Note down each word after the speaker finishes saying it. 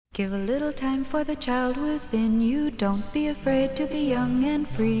Give a little time for the child within you. Don't be afraid to be young and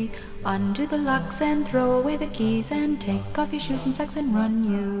free. Undo the locks and throw away the keys and take off your shoes and socks and run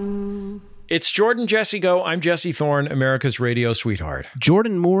you. It's Jordan Jesse Go. I'm Jesse Thorne, America's radio sweetheart.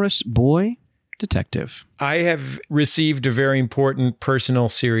 Jordan Morris, boy detective. I have received a very important, personal,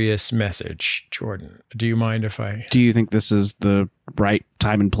 serious message, Jordan. Do you mind if I... Do you think this is the right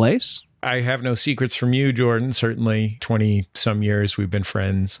time and place? I have no secrets from you, Jordan. Certainly 20-some years we've been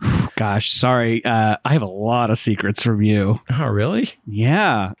friends. Gosh, sorry. I have a lot of secrets from you. Oh, really?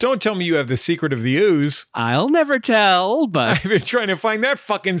 Yeah. Don't tell me you have the secret of the ooze. I'll never tell, but... I've been trying to find that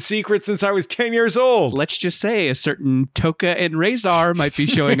fucking secret since I was 10 years old. Let's just say a certain Toka and Razor might be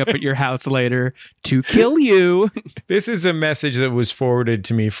showing up at your house later to kill you. This is a message that was forwarded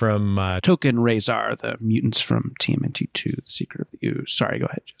to me from... Toka and Razor, the mutants from TMNT2, The Secret of the Ooze. Sorry, go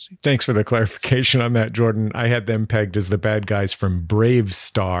ahead, Jesse. Thanks for the clarification on that, Jordan. I had them pegged as the bad guys from Brave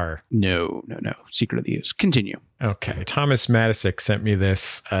Star. No. Secret of the Ooze. Continue. Okay. Thomas Matisic sent me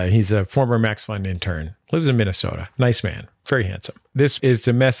this. He's a former Max Fun intern. Lives in Minnesota. Nice man. Very handsome. This is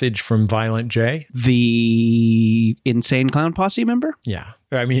a message from Violent J. The Insane Clown Posse member? Yeah.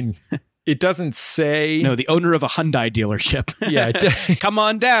 I mean... It doesn't say... No, the owner of a Hyundai dealership. Yeah. Come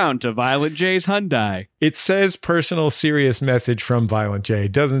on down to Violent J's Hyundai. It says personal serious message from Violent J.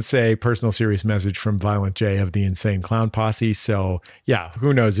 It doesn't say personal serious message from Violent J of the Insane Clown Posse. So, yeah,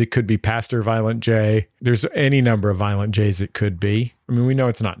 who knows? It could be Pastor Violent J. There's any number of Violent J's it could be. I mean, we know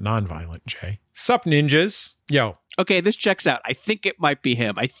it's not non-violent J. Sup, ninjas? Yo. Okay, this checks out. I think it might be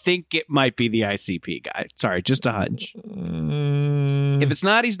him. I think it might be the ICP guy. Sorry, just a hunch. If it's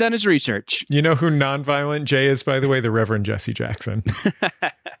not, he's done his research. You know who non-violent J is, by the way? The Reverend Jesse Jackson.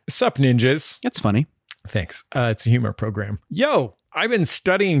 Sup, ninjas? That's funny. Thanks. It's a humor program. Yo, I've been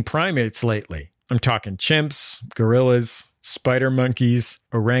studying primates lately. I'm talking chimps, gorillas, spider monkeys,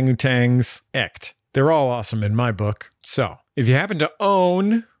 orangutans, ect. They're all awesome in my book. So, if you happen to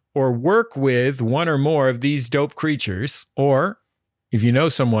own... or work with one or more of these dope creatures, or if you know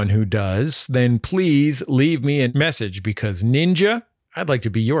someone who does, then please leave me a message because Ninja, I'd like to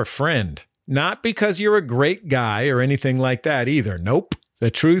be your friend. Not because you're a great guy or anything like that either. Nope. The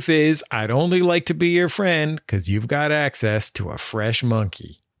truth is, I'd only like to be your friend because you've got access to a fresh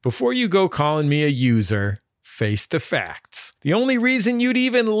monkey. Before you go calling me a user, face the facts. The only reason you'd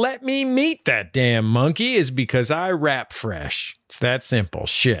even let me meet that damn monkey is because I rap fresh. It's that simple.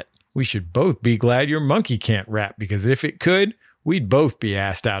 Shit. We should both be glad your monkey can't rap because if it could, we'd both be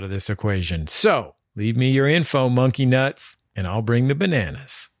asked out of this equation. So, leave me your info, monkey nuts, and I'll bring the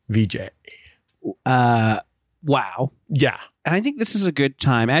bananas. VJ. Wow. Yeah. And I think this is a good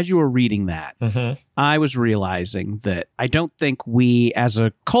time. As you were reading that, I was realizing that I don't think we as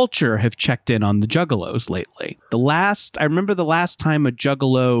a culture have checked in on the juggalos lately. I remember the last time a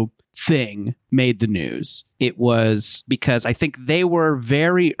juggalo thing made the news. It was because I think they were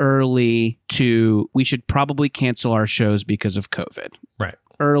very early to, we should probably cancel our shows because of COVID. Right.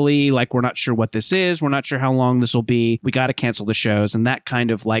 Early, like, we're not sure what this is. We're not sure how long this will be. We got to cancel the shows. And that kind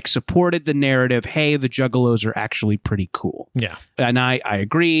of like supported the narrative. Hey, the juggalos are actually pretty cool. Yeah. And I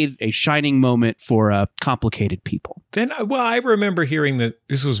agreed. A shining moment for complicated people. Then, well, I remember hearing that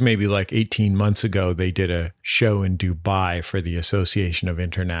this was maybe like 18 months ago. They did a show in Dubai for the Association of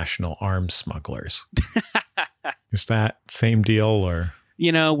International Arms Smugglers. Is that same deal or?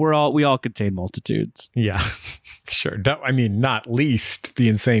 You know, we all contain multitudes. Yeah, sure. I mean, not least the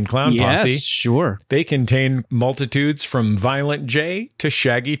Insane Clown Posse. Yes, sure. They contain multitudes from Violent J to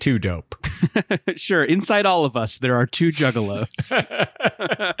Shaggy 2 Dope. Sure. Inside all of us, there are two juggalos.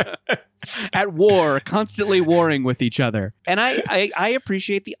 At war, constantly warring with each other. And I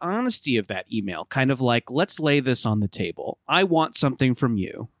appreciate the honesty of that email. Kind of like, let's lay this on the table. I want something from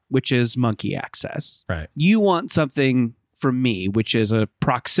you, which is monkey access. Right. You want something from me, which is a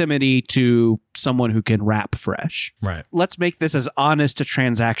proximity to someone who can rap fresh. Right. Let's make this as honest a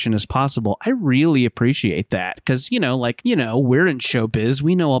transaction as possible. I really appreciate that because, we're in showbiz.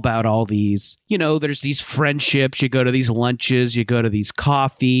 We know about all these, there's these friendships. You go to these lunches, you go to these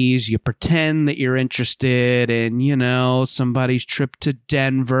coffees, you pretend that you're interested in, somebody's trip to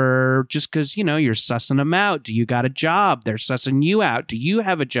Denver just because, you're sussing them out. Do you got a job? They're sussing you out. Do you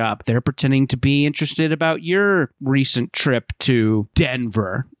have a job? They're pretending to be interested about your recent trip to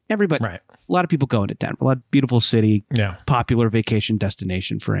Denver. Everybody, right. A lot of people going to Denver. A lot of beautiful city. Yeah. Popular vacation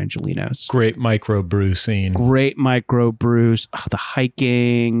destination for Angelinos. Great microbrew scene. Great microbrews. Oh, the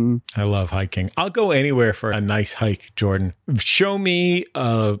hiking. I love hiking. I'll go anywhere for a nice hike, Jordan. Show me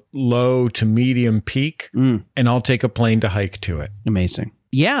a low to medium peak, and I'll take a plane to hike to it. Amazing.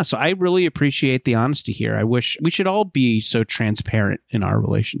 Yeah, so I really appreciate the honesty here. I wish we should all be so transparent in our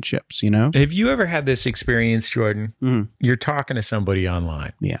relationships, you know? Have you ever had this experience, Jordan? Mhm. You're talking to somebody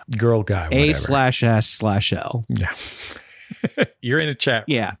online. Yeah. Girl, guy, whatever. A/S/L. Yeah. You're in a chat.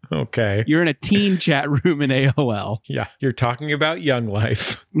 Yeah. Okay. You're in a teen chat room in AOL. Yeah. You're talking about young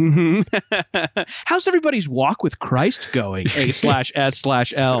life. Mm-hmm. How's everybody's walk with Christ going?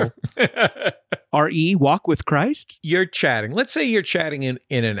 A/S/L. RE, walk with Christ? You're chatting. Let's say you're chatting in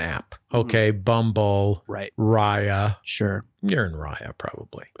an app. Okay. Bumble. Right. Raya. Sure. You're in Raya,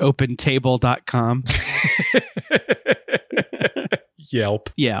 probably. OpenTable.com. Yelp.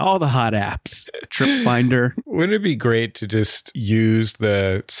 Yeah, all the hot apps. TripFinder. Wouldn't it be great to just use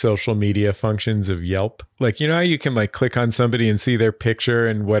the social media functions of Yelp? Like, you know how you can like click on somebody and see their picture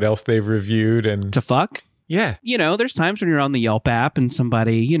and what else they've reviewed and To fuck? yeah. You know, there's times when you're on the Yelp app and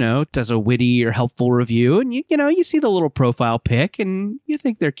somebody, you know, does a witty or helpful review and you see the little profile pic and you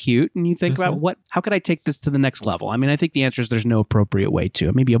think they're cute and you think about how could I take this to the next level? I mean, I think the answer is there's no appropriate way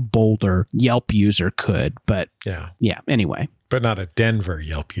to. Maybe a bolder Yelp user could, but yeah, anyway. But not a Denver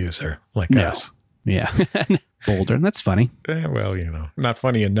Yelp user like us. Yeah. Bolder. That's funny. Well, you know, not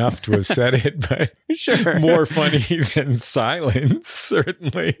funny enough to have said it, but sure. More funny than silence,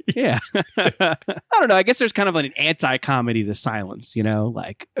 certainly. Yeah. I don't know. I guess there's kind of an anti-comedy to silence, you know,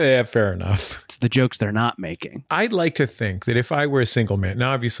 like. Yeah, fair enough. It's the jokes they're not making. I'd like to think that if I were a single man,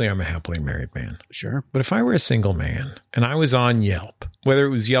 now obviously I'm a happily married man. Sure. But if I were a single man and I was on Yelp, whether it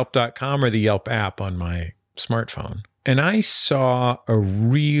was Yelp.com or the Yelp app on my smartphone, and I saw a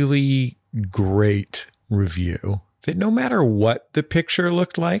really great review that no matter what the picture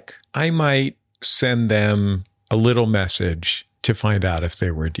looked like, I might send them a little message to find out if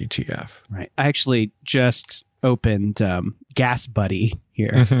they were DTF. Right. I actually just opened Gas Buddy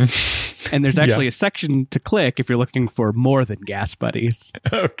here. And there's actually a section to click if you're looking for more than gas buddies.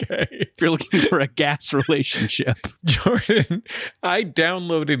 Okay. If you're looking for a gas relationship. Jordan, I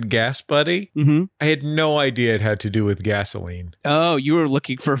downloaded Gas Buddy. Mm-hmm. I had no idea it had to do with gasoline. Oh, you were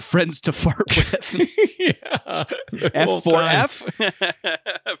looking for friends to fart with. Yeah. F for F?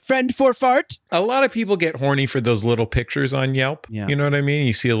 Friend for fart? A lot of people get horny for those little pictures on Yelp. Yeah. You know what I mean?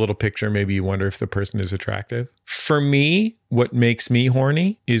 You see a little picture, maybe you wonder if the person is attractive. For me, what makes me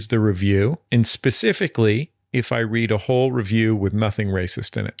horny is the review. And specifically, if I read a whole review with nothing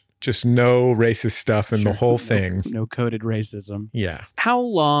racist in it. Just no racist stuff in the whole thing. No coded racism. Yeah. How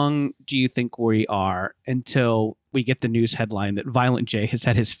long do you think we are until we get the news headline that Violent J has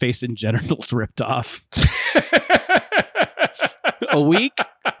had his face and genitals ripped off? A week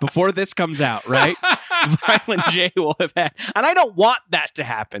before this comes out, right? Violent J will have had, and I don't want that to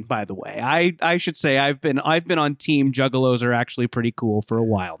happen, by the way. I should say I've been on team juggalos are actually pretty cool for a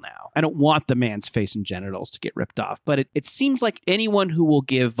while now. I don't want the man's face and genitals to get ripped off, but it seems like anyone who will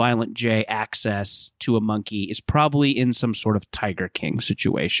give Violent J access to a monkey is probably in some sort of Tiger King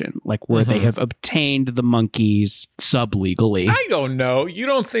situation, like where they have obtained the monkeys sub-legally. I don't know. You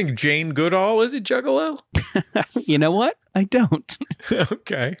don't think Jane Goodall is a juggalo? You know what? I don't.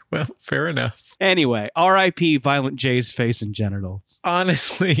 Okay. Well, fair enough. Anyway, R.I.P. Violent J's face and genitals.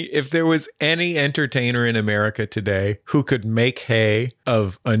 Honestly, if there was any entertainer in America today who could make hay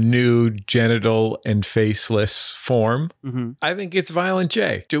of a new genital and faceless form, I think it's Violent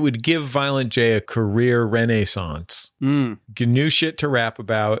J. It would give Violent J a career renaissance. New shit to rap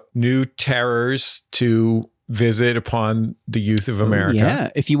about, new terrors to visit upon the youth of America. Yeah.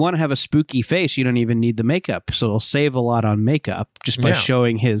 If you want to have a spooky face, you don't even need the makeup. So it'll save a lot on makeup just by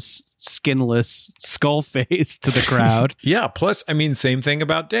showing his skinless skull face to the crowd. Yeah. Plus, I mean, same thing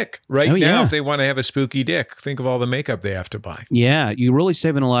about dick. Right now, if they want to have a spooky dick, think of all the makeup they have to buy. Yeah. You're really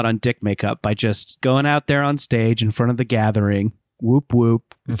saving a lot on dick makeup by just going out there on stage in front of the gathering. Whoop,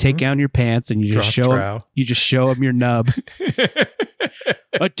 whoop. You take down your pants and you just show them your nub.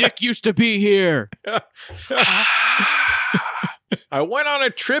 A dick used to be here. I went on a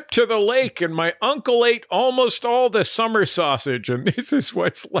trip to the lake and my uncle ate almost all the summer sausage and this is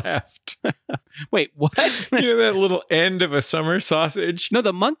what's left. Wait, what? You know that little end of a summer sausage? No,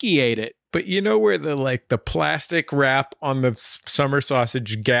 the monkey ate it. But you know where the plastic wrap on the summer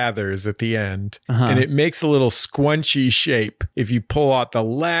sausage gathers at the end, and it makes a little squunchy shape. If you pull out the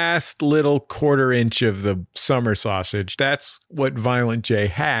last little quarter inch of the summer sausage, that's what Violent J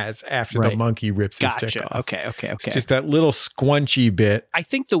has after the monkey rips his dick off. Okay. It's just that little squunchy bit. I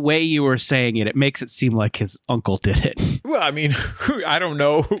think the way you were saying it makes it seem like his uncle did it. Well, I mean, I don't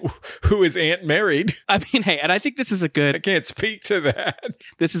know who his aunt married. I mean, hey, and I think this is a good... I can't speak to that.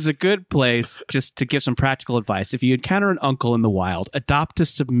 This is a good place place, just to give some practical advice. If you encounter an uncle in the wild, adopt a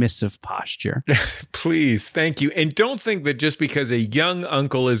submissive posture. Please, thank you. And don't think that just because a young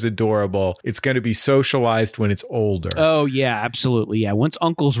uncle is adorable, it's going to be socialized when it's older. Oh, yeah, absolutely. Yeah. Once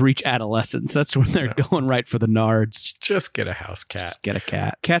uncles reach adolescence, that's when they're going right for the nards. Just get a house cat. Just get a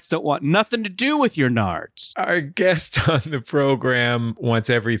cat. Cats don't want nothing to do with your nards. Our guest on the program wants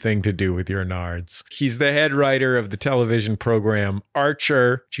everything to do with your nards. He's the head writer of the television program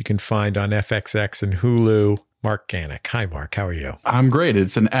Archer, which you can find on FXX and Hulu. Mark Ganek. Hi, Mark. How are you? I'm great.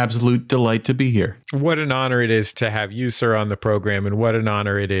 It's an absolute delight to be here. What an honor it is to have you, sir, on the program, and what an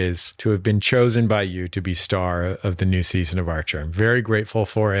honor it is to have been chosen by you to be star of the new season of Archer. I'm very grateful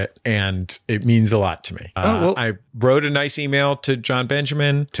for it, and it means a lot to me. I wrote a nice email to John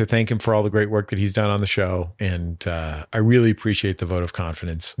Benjamin to thank him for all the great work that he's done on the show, and I really appreciate the vote of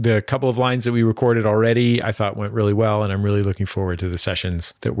confidence. The couple of lines that we recorded already, I thought went really well, and I'm really looking forward to the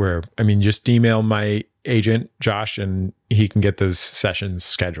sessions that just email my agent Josh and he can get those sessions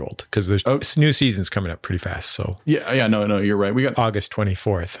scheduled because this new season's coming up pretty fast. So no, you're right. We got August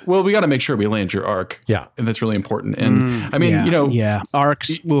 24th. Well, we got to make sure we land your arc. Yeah, and that's really important. And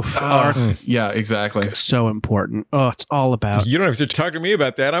arcs. Yeah, exactly. So important. Oh, it's all about. You don't have to talk to me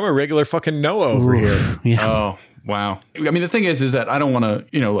about that. I'm a regular fucking Noah over here. Yeah. Oh. Wow. I mean, the thing is that I don't want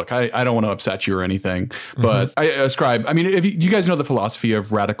to, look, I don't want to upset you or anything, but I ascribe, if you guys know the philosophy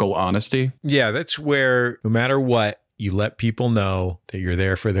of radical honesty? Yeah, that's where no matter what, you let people know that you're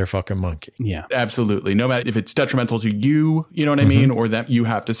there for their fucking monkey. Yeah, absolutely. No matter if it's detrimental to you, you know what I mean? Or that you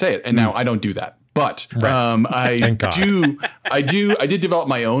have to say it. And now I don't do that. But I did develop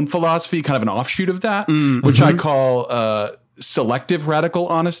my own philosophy, kind of an offshoot of that, which I call selective radical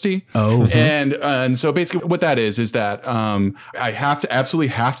honesty. And so basically what that is that I absolutely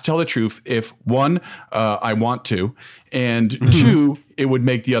have to tell the truth if one, I want to, and two, it would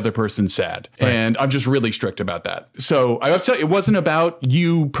make the other person sad. Right. And I'm just really strict about that. So I have to tell you, it wasn't about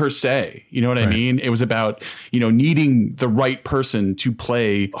you per se. You know what I mean? It was about, needing the right person to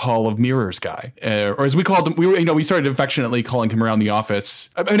play Hall of Mirrors guy. Or as we called him, we started affectionately calling him around the office.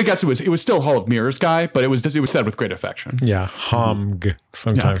 I guess it was still Hall of Mirrors guy, but it was said with great affection. Yeah. Homg.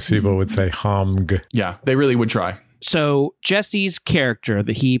 Sometimes people would say homg. Yeah, they really would try. So Jesse's character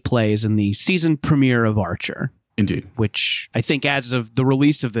that he plays in the season premiere of Archer. Indeed. Which I think as of the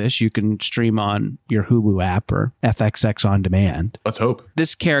release of this, you can stream on your Hulu app or FXX on demand. Let's hope.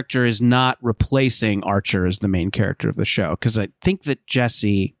 This character is not replacing Archer as the main character of the show. Because I think that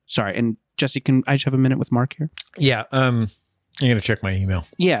Jesse, can I just have a minute with Mark here? Yeah. I'm going to check my email.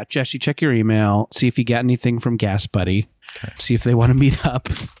 Yeah, Jesse, check your email. See if you got anything from Gas Buddy. Okay. See if they want to meet up.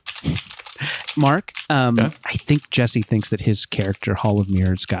 Mark, I think Jesse thinks that his character, Hall of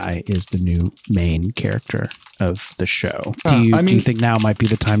Mirrors guy, is the new main character of the show. Do you think now might be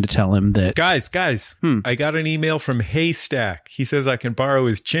the time to tell him that? Guys, I got an email from Haystack. He says I can borrow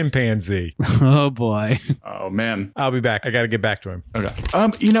his chimpanzee. Oh, boy. Oh, man. I'll be back. I got to get back to him. Okay.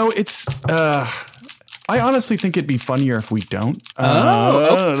 It's... I honestly think it'd be funnier if we don't. Okay.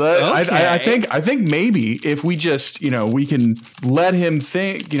 I think maybe if we just, we can let him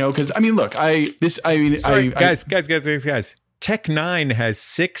think, because look, guys. Tech 9 has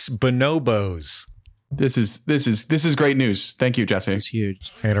 6 bonobos. This is great news. Thank you, Jesse. This is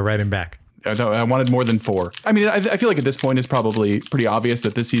huge. I got to write him back. I wanted more than 4. I feel like at this point it's probably pretty obvious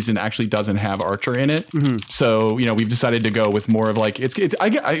that this season actually doesn't have Archer in it. So, we've decided to go with more of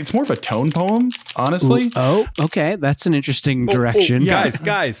it's more of a tone poem, honestly. Ooh, oh, okay. That's an interesting direction.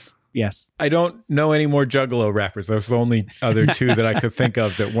 Guys. Yes. I don't know any more Juggalo rappers. Those are the only other 2 that I could think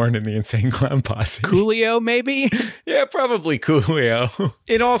of that weren't in the Insane Clown Posse. Coolio, maybe? Yeah, probably Coolio.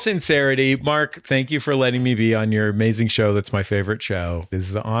 In all sincerity, Mark, thank you for letting me be on your amazing show. That's my favorite show. It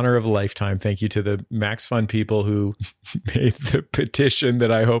is the honor of a lifetime. Thank you to the Max Fun people who made the petition that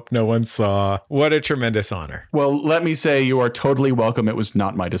I hope no one saw. What a tremendous honor. Well, let me say you are totally welcome. It was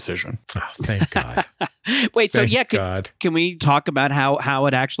not my decision. Oh, thank God. Wait, can we talk about how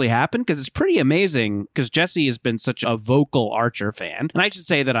it actually happened? Because it's pretty amazing, because Jesse has been such a vocal Archer fan, and I should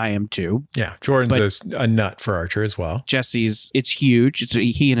say that I am too. Yeah, Jordan's a nut for Archer as well. It's huge.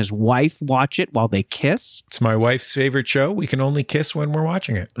 He and his wife watch it while they kiss. It's my wife's favorite show. We can only kiss when we're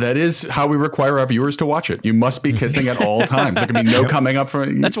watching it. That is how we require our viewers to watch it. You must be kissing at all times. There can be no coming up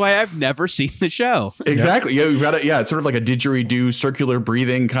from. That's why I've never seen the show. Exactly. Yep. You've got to. Yeah, it's sort of like a didgeridoo circular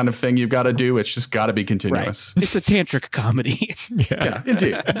breathing kind of thing. You've got to do. It's just got to be continuous. Right. It's a tantric comedy. Yeah,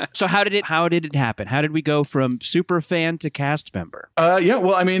 indeed. So how did it happen? How did we go from super fan to cast member? Yeah,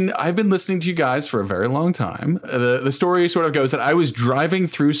 well, I mean, I've been listening to you guys for a very long time. The story sort of goes that I was driving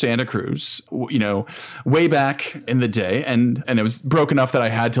through Santa Cruz, way back in the day, and it was broke enough that I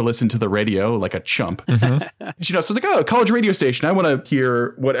had to listen to the radio like a chump. Mm-hmm. So I was like, oh, college radio station. I want to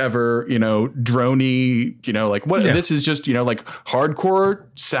hear whatever, droney, this is just, like hardcore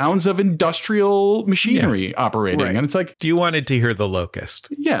sounds of industrial machinery operating. Right. And it's like, you wanted to hear The Locust.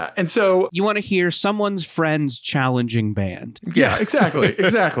 Yeah. And so you want to hear someone's friend's challenging band. Yeah, exactly.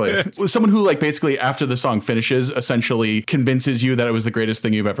 Someone who basically after the song finishes essentially convinces you that it was the greatest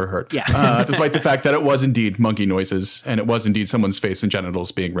thing you've ever heard. Yeah. Despite the fact that it was indeed monkey noises and it was indeed someone's face and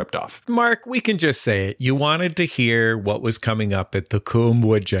genitals being ripped off. Mark, we can just say it. You wanted to hear what was coming up at the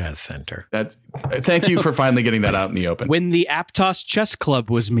Coombe Jazz Center. Thank you for finally getting that out in the open. When the Aptos Chess Club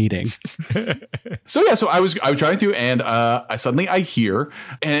was meeting. So I was driving through and I hear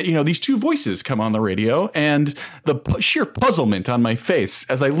these two voices come on the radio and the sheer puzzlement on my face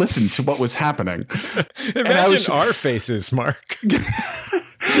as I listened to what was happening. Imagine our faces, Mark.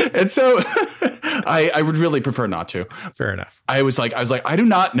 And so I would really prefer not to. Fair enough. I was like, I do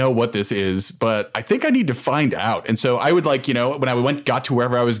not know what this is, but I think I need to find out. And so I would when I got to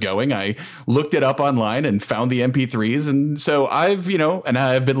wherever I was going, I looked it up online and found the MP3s. And so I've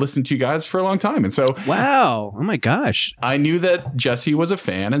been listening to you guys for a long time. And so, wow. Oh my gosh. I knew that Jesse was a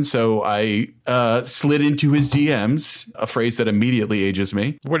fan. And so I slid into his DMs, a phrase that immediately ages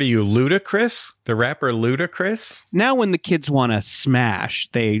me. What are you, Ludacris? The rapper Ludacris? Now when the kids want to smash,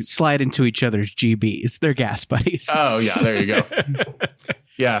 they slide into each other's GBs. They're gas buddies. Oh, yeah. There you go.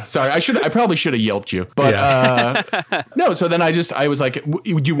 Yeah, sorry. I probably should have yelped you, but no. So then I was like,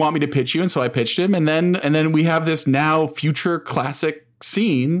 "Do you want me to pitch you?" And so I pitched him, and then we have this now future classic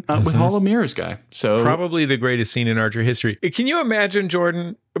scene with Hall of Mirrors guy. So probably the greatest scene in Archer history. Can you imagine,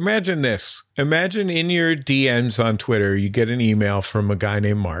 Jordan? Imagine this. Imagine in your DMs on Twitter, you get an email from a guy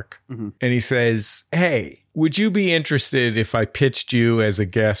named Mark, and he says, "Hey, would you be interested if I pitched you as a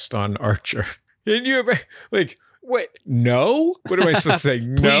guest on Archer?" And you're like, wait, no? What am I supposed to say?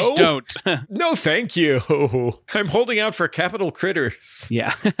 No? Please don't. No, thank you. I'm holding out for capital critters.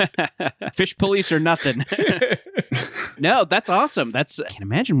 Yeah. Fish police or nothing. No, that's awesome. I can't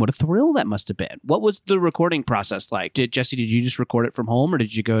imagine what a thrill that must have been. What was the recording process like? Did you just record it from home or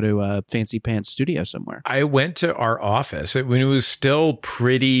did you go to a fancy pants studio somewhere? I went to our office when it was still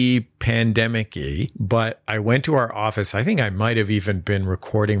pretty pandemic-y, but I went to our office. I think I might have even been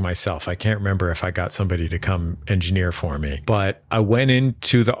recording myself. I can't remember if I got somebody to come engineer for me, but I went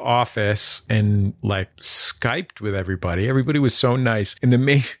into the office and Skyped with everybody. Everybody was so nice. And the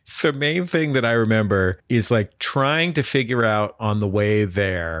main thing that I remember is trying to figure out on the way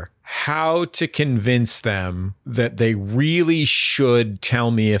there how to convince them that they really should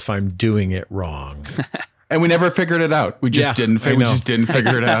tell me if I'm doing it wrong. And we never figured it out. We just didn't figure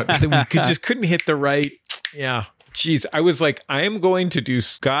it out. We couldn't hit the right. Yeah. Jeez. I was like, I am going to do,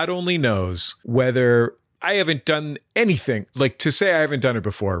 God only knows whether I haven't done anything, to say I haven't done it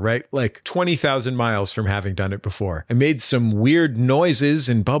before, right? 20,000 miles from having done it before. I made some weird noises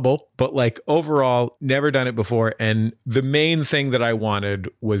in Bubble, but overall, never done it before. And the main thing that I wanted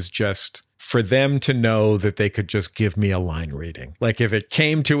was just for them to know that they could just give me a line reading. If it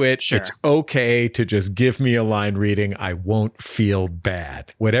came to it, sure, it's okay to just give me a line reading. I won't feel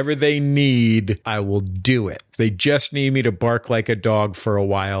bad. Whatever they need, I will do it. They just need me to bark like a dog for a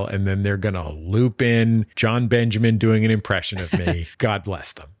while, and then they're going to loop in John Benjamin doing an impression of me. God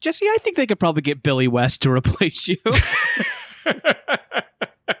bless them. Jesse, I think they could probably get Billy West to replace you.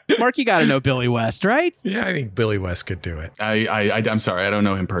 Mark, you got to know Billy West, right? Yeah, I think Billy West could do it. I'm sorry, I don't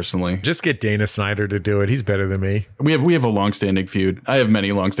know him personally. Just get Dana Snyder to do it. He's better than me. We have a long-standing feud. I have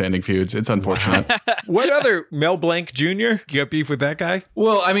many long-standing feuds. It's unfortunate. Wow. What other Mel Blanc Jr.? You got beef with that guy?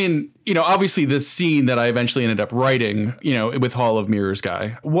 Well, I mean, obviously this scene that I eventually ended up writing, with Hall of Mirrors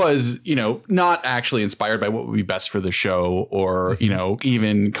guy was, not actually inspired by what would be best for the show or,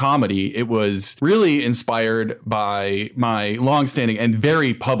 even comedy. It was really inspired by my long-standing and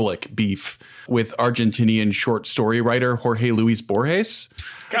very public beef with Argentinian short story writer Jorge Luis Borges.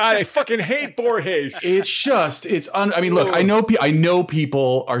 God, I fucking hate Borges. Look, I know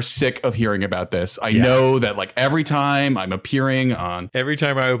people are sick of hearing about this. I know that every time I'm appearing on... Every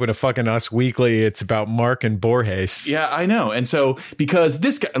time I open a fucking Us Weekly, it's about Mark and Borges. Yeah, I know. And so, because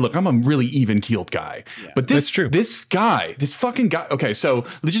this guy... Look, I'm a really even-keeled guy. Yeah, but this fucking guy... Okay, so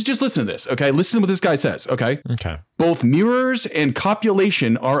just listen to this, okay? Listen to what this guy says, okay? Okay. Both mirrors and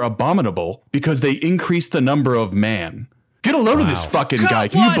copulation are abominable because they increase the number of man. Get a load of this fucking guy.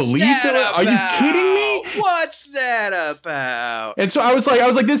 Can you believe that? Are you kidding me? What's that about? And so I was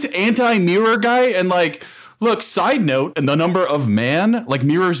like this anti-mirror guy, and like, look, side note, and the number of like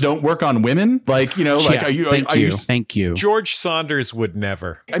mirrors don't work on women. Like, like, Thank you. George Saunders would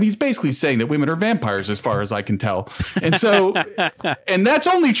never. I mean, he's basically saying that women are vampires as far as I can tell. And so, and that's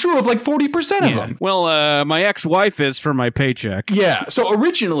only true of like 40% of them. Well, my ex-wife is for my paycheck. Yeah. So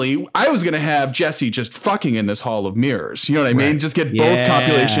originally I was going to have Jesse just fucking in this hall of mirrors. You know what I mean? Just get both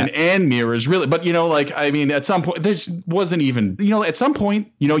copulation and mirrors, really. But, like, I mean, at some point, there just wasn't even, at some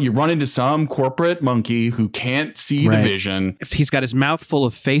point, you run into some corporate monkey who can't see the vision. If he's got his mouth full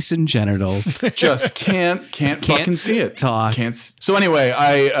of face and genitals, just can't fucking see it. Talk. So anyway,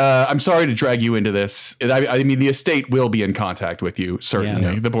 I'm sorry to drag you into this. I mean, the estate will be in contact with you,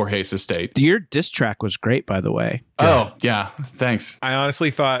 certainly. The Borges estate. Your diss track was great, by the way. Oh yeah, thanks. I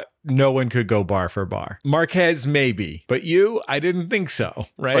honestly thought no one could go bar for bar. Marquez, maybe, but you, I didn't think so.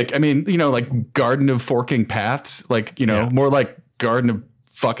 Right? Like, I mean, like Garden of Forking Paths, like, more like Garden of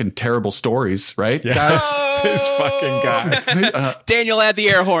fucking terrible stories, right? Yeah. Guys, this fucking guy. Daniel, add the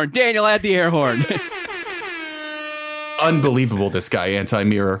air horn. Unbelievable, this guy,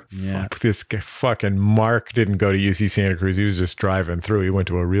 anti-mirror. Yeah. Fuck, this guy, fucking Mark didn't go to UC Santa Cruz. He was just driving through. He went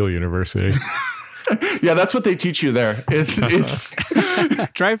to a real university. Yeah, that's what they teach you there. Is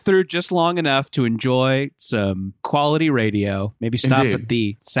drive through just long enough to enjoy some quality radio. Maybe stop at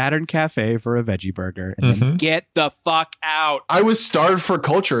the Saturn Cafe for a veggie burger, and then get the fuck out. I was starved for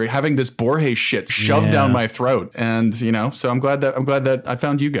culture, having this Borges shit shoved down my throat, and so I'm glad that I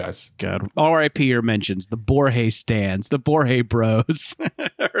found you guys. Good. R.I.P. your mentions. The Borges stands, the Borges bros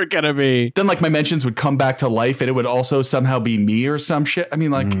are gonna be. Then, like, my mentions would come back to life, and it would also somehow be me or some shit. I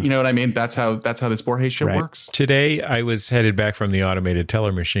mean, like, you know what I mean? That's how this Borges shit works. Today, I was headed back from the automated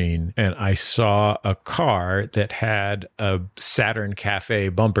teller machine, and I saw a car that had a Saturn Cafe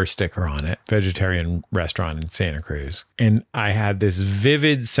bumper sticker on it, vegetarian restaurant in Santa Cruz. And I had this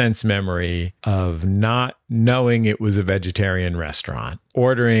vivid sense memory of not knowing it was a vegetarian restaurant,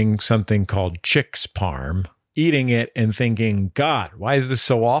 ordering something called Chick's Parm, eating it and thinking, God, why is this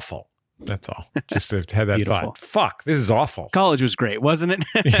so awful? That's all. Just to have that thought. Fuck, this is awful. College was great, wasn't it?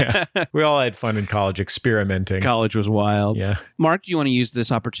 Yeah. We all had fun in college experimenting. College was wild. Yeah. Mark, do you want to use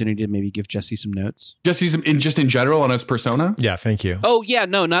this opportunity to maybe give Jesse some notes? Jesse's in general on his persona? Yeah, thank you. Oh, yeah.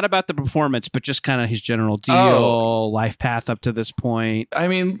 No, not about the performance, but just kind of his general deal, life path up to this point. I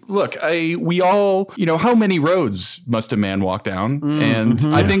mean, look, we all, how many roads must a man walk down? And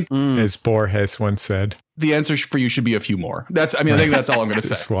I think, as Borges once said, the answer for you should be a few more. I think that's all I'm going to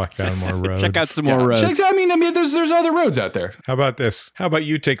say. Just walk down more roads. Check out some more roads. I mean, there's other roads out there. How about this? How about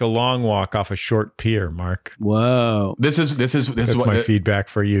you take a long walk off a short pier, Mark? Whoa. This is what my feedback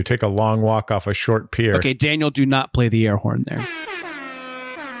for you. Take a long walk off a short pier. Okay, Daniel, do not play the air horn there.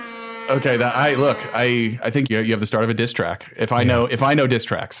 Okay, I think you have the start of a diss track. If I know diss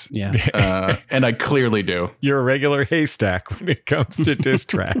tracks, and I clearly do. You're a regular haystack when it comes to diss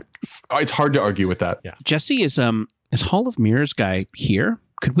tracks. It's hard to argue with that. Yeah. Jesse, is Hall of Mirrors guy here?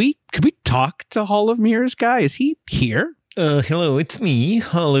 Could we talk to Hall of Mirrors guy? Is he here? Hello, it's me,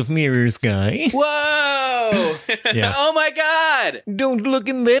 Hall of Mirrors guy. Whoa! Yeah. Oh my God! Don't look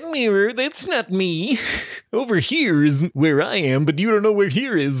in that mirror. That's not me. Over here is where I am, but you don't know where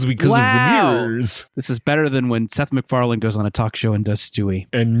here is because of the mirrors. This is better than when Seth MacFarlane goes on a talk show and does Stewie.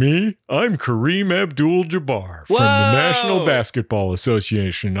 And me? I'm Kareem Abdul-Jabbar from the National Basketball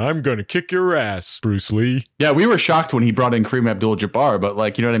Association. I'm going to kick your ass, Bruce Lee. Yeah, we were shocked when he brought in Kareem Abdul-Jabbar, but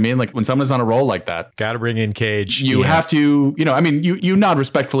like, you know what I mean? Like when someone's on a roll like that. Got to bring in Cage. You have to, you nod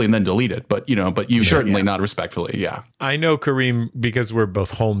respectfully and then delete it, but you certainly nod respectfully, yeah. I know Kareem because we're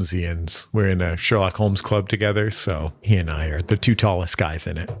both Holmesians. We're in a Sherlock Holmes club together, so he and I are the two tallest guys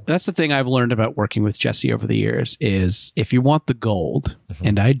in it. That's the thing I've learned about working with Jesse over the years is if you want the gold,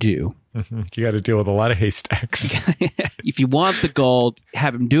 and I do, you got to deal with a lot of haystacks. If you want the gold,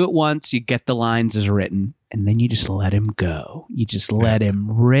 have him do it once, you get the lines as written, and then you just let him go. You just let him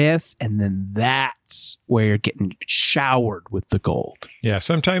riff, and then that's where you're getting showered with the gold. Yeah,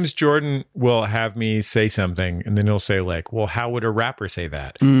 sometimes Jordan will have me say something, and then he'll say like, well, how would a rapper say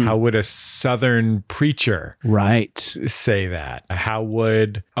that? How would a Southern preacher say that? How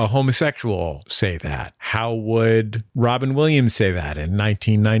would a homosexual say that? How would Robin Williams say that in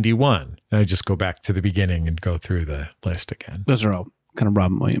 1991? And I just go back to the beginning and go through the list again. Those are all kind of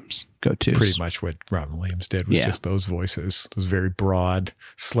Robin Williams go-tos. Pretty much what Robin Williams did was just those voices, those very broad,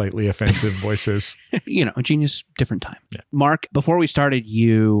 slightly offensive voices. A genius, different time. Yeah. Mark, before we started,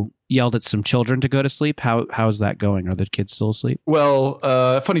 you yelled at some children to go to sleep. How's that going? Are the kids still asleep? Well,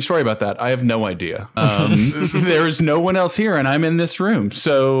 funny story about that. I have no idea. There is no one else here, and I'm in this room.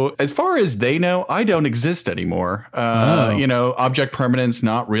 So as far as they know, I don't exist anymore. Object permanence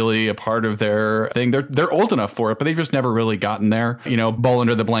not really a part of their thing. They're old enough for it, but they've just never really gotten there. Ball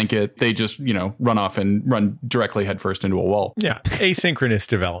under the blanket. They just run off and run directly headfirst into a wall. Yeah, asynchronous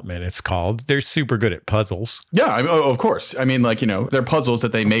development. It's called. They're super good at puzzles. Yeah, of course. I mean, they're puzzles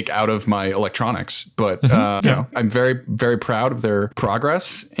that they make out of my electronics. But I'm very, very proud of their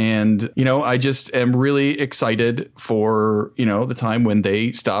progress, and I just am really excited for the time when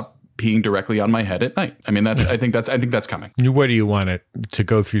they stop peeing directly on my head at night. I mean, I think that's coming. What do you want it to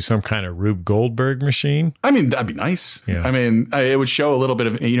go through? Some kind of Rube Goldberg machine? I mean, that'd be nice. Yeah. I mean, it would show a little bit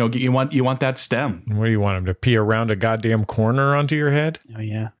of you want that stem. What do you want him to pee around a goddamn corner onto your head? Oh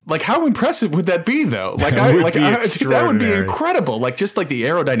yeah. Like, how impressive would that be, though? That would be incredible. Just the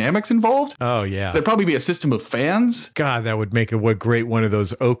aerodynamics involved. Oh yeah. There'd probably be a system of fans. God, that would make it a great one of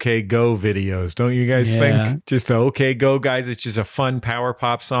those OK Go videos, don't you guys think? Just the OK Go guys. It's just a fun power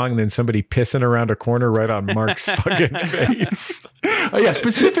pop song, and then somebody pissing around a corner right on Mark's fucking face. Oh yeah,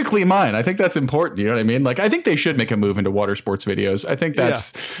 specifically mine. I think that's important. You know what I mean? I think they should make a move into water sports videos. I think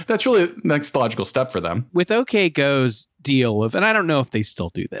that's really the next logical step for them. With OK Go's deal of, and I don't know if they still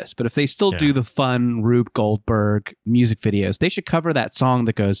do this, but if they still do the fun Rube Goldberg music videos, they should cover that song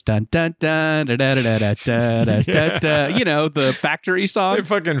that goes dun dun dun da da da da da da da da. The factory song. The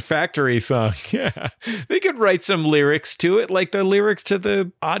fucking factory song. Yeah, they could write some lyrics to it, like the lyrics to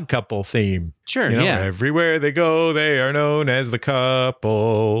the Odd Couple theme. Sure, everywhere they go, they are known as the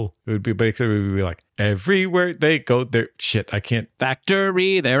couple. It would be basically like, everywhere they go, they're shit. I can't.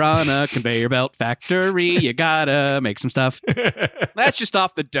 Factory, they're on a conveyor belt. Factory, you gotta make some stuff. That's just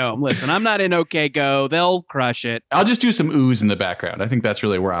off the dome. Listen, I'm not in OK Go. They'll crush it. I'll just do some ooze in the background. I think that's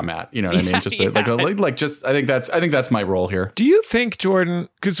really where I'm at. You know what I mean? Just I think that's my role here. Do you think, Jordan?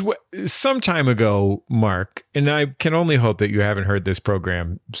 Because some time ago, Mark, and I can only hope that you haven't heard this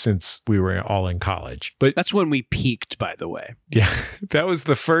program since we were all in college. But that's when we peaked, by the way. Yeah, that was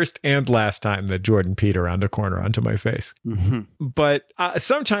the first and last time that Jordan peed around a corner onto my face. Mm-hmm. But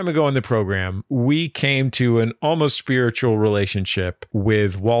some time ago in the program, we came to an almost spiritual relationship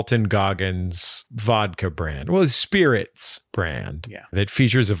with Walton Goggins' vodka brand. Well, his spirits brand that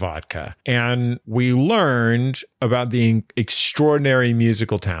features a vodka. And we learned about the extraordinary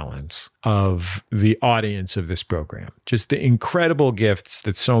musical talents of the audience of this program. Just the incredible gifts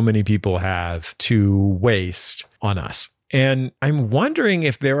that so many people have to waste on us. And I'm wondering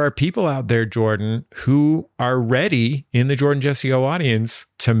if there are people out there, Jordan, who are ready in the Jordan Jesse Go audience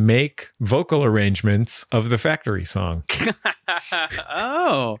to make vocal arrangements of the factory song.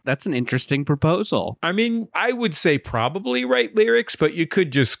 Oh, that's an interesting proposal. I mean, I would say probably write lyrics, but you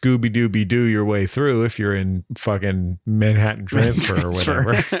could just Scooby-Dooby-Doo your way through if you're in fucking Manhattan Transfer or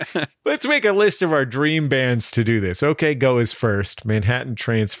whatever. Let's make a list of our dream bands to do this. OK Go is first. Manhattan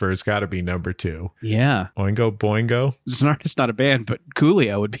Transfer's got to be number 2. Yeah. Oingo Boingo. It's an artist, not a band, but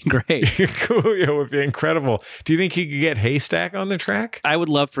Coolio would be great. Coolio would be incredible. Do you think he could get Haystack on the track? I would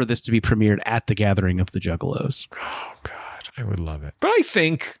love for this to be premiered at the gathering of the Juggalos. Oh, God. I would love it. But I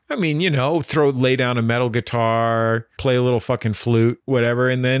think, lay down a metal guitar, play a little fucking flute, whatever,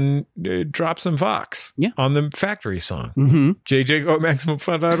 and then drop some Vox on the factory song. Mm-hmm. JJ go at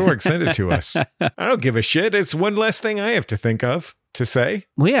MaximumFun.org. Send it to us. I don't give a shit. It's one less thing I have to think of to say.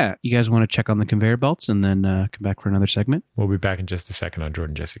 Well, yeah. You guys want to check on the conveyor belts and then come back for another segment? We'll be back in just a second on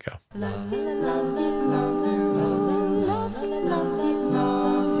Jordan Jesse Go.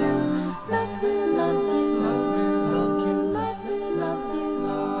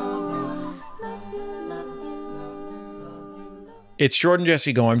 It's Jordan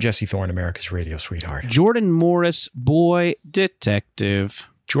Jesse Go. I'm Jesse Thorne, America's radio sweetheart. Jordan Morris, boy detective.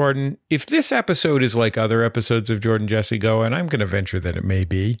 Jordan, if this episode is like other episodes of Jordan Jesse Go, and I'm going to venture that it may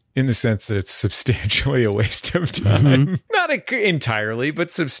be, in the sense that it's substantially a waste of time, not entirely, but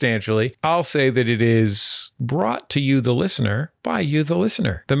substantially, I'll say that it is brought to you, the listener, by you, the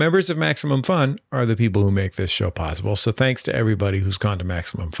listener. The members of Maximum Fun are the people who make this show possible. So thanks to everybody who's gone to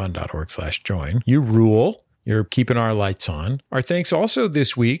MaximumFun.org/join. You rule. You're keeping our lights on. Our thanks also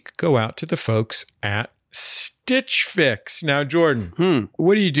this week go out to the folks at Stitch Fix. Now, Jordan,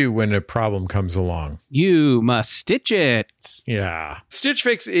 what do you do when a problem comes along? You must stitch it. Yeah. Stitch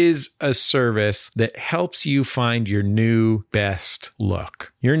Fix is a service that helps you find your new best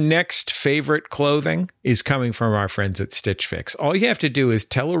look. Your next favorite clothing is coming from our friends at Stitch Fix. All you have to do is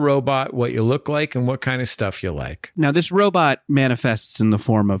tell a robot what you look like and what kind of stuff you like. Now, this robot manifests in the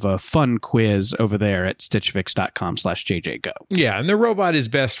form of a fun quiz over there at stitchfix.com/jjgo. Yeah, and the robot is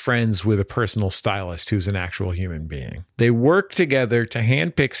best friends with a personal stylist who's an actual human being. They work together to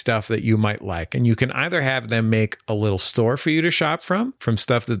handpick stuff that you might like, and you can either have them make a little store for you to shop from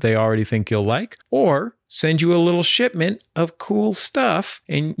stuff that they already think you'll like, or send you a little shipment of cool stuff,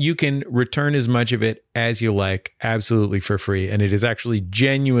 and you can return as much of it as you like, absolutely for free. And it is actually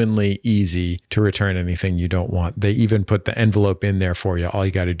genuinely easy to return anything you don't want. They even put the envelope in there for you. All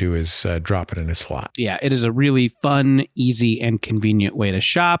you got to do is drop it in a slot. Yeah, it is a really fun, easy, and convenient way to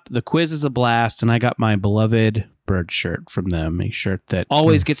shop. The quiz is a blast, and I got my beloved bird shirt from them, a shirt that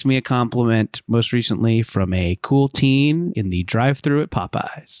always gets me a compliment, most recently from a cool teen in the drive-thru at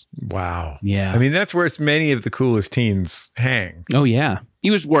Popeyes. Wow. Yeah. I mean, that's where many of the coolest teens hang. Oh, yeah. He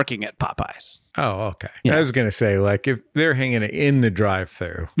was working at Popeyes. Oh, okay. Yeah. I was going to say, like, if they're hanging in the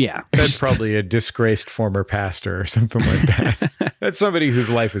drive-thru, yeah, that's probably a disgraced former pastor or something like that. That's somebody whose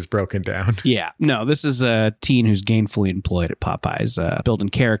life is broken down. Yeah. No, this is a teen who's gainfully employed at Popeyes, building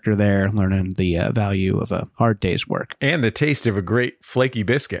character there, learning the value of a hard day's work. And the taste of a great flaky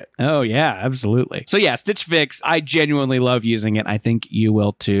biscuit. Oh, yeah, absolutely. So, yeah, Stitch Fix, I genuinely love using it. I think you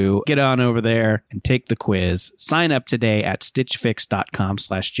will too. Get on over there and take the quiz. Sign up today at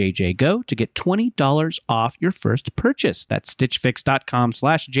stitchfix.com/jjgo to get $20 off your first purchase. That's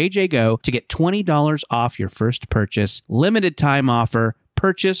stitchfix.com/jjgo to get $20 off your first purchase. Limited time offer.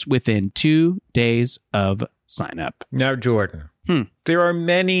 Purchase within 2 days of sign up. Now, Jordan, there are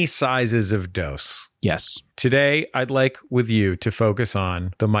many sizes of dose. Yes. Today, I'd like with you to focus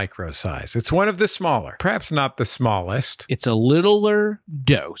on the micro size. It's one of the smaller, perhaps not the smallest. It's a littler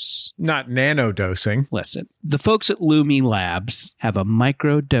dose. Not nano dosing. Listen, the folks at Lumi Labs have a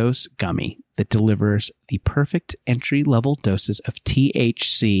micro dose gummy that delivers the perfect entry-level doses of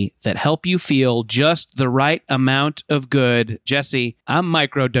THC that help you feel just the right amount of good. Jesse, I'm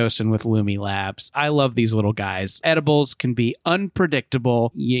microdosing with Lumi Labs. I love these little guys. Edibles can be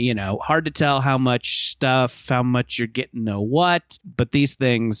unpredictable, you know, hard to tell how much stuff, how much you're getting to what, but these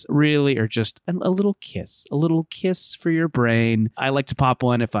things really are just a little kiss for your brain. I like to pop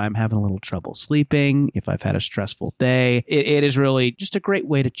one if I'm having a little trouble sleeping, if I've had a stressful day. It is really just a great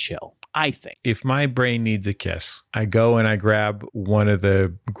way to chill, I think. If my brain needs a kiss, I go and I grab one of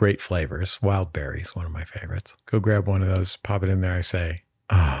the great flavors. Wild berries, one of my favorites. Go grab one of those, pop it in there. I say,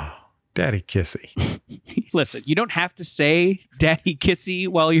 oh, Daddy Kissy. Listen, you don't have to say Daddy Kissy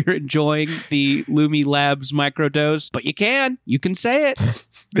while you're enjoying the Lumi Labs microdose, but you can. You can say it.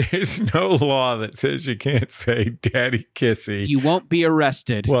 There's no law that says you can't say Daddy Kissy. You won't be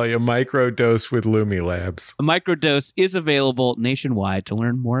arrested. Well, you microdose with Lumi Labs. A microdose is available nationwide. To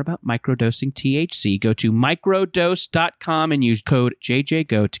learn more about microdosing THC, go to microdose.com and use code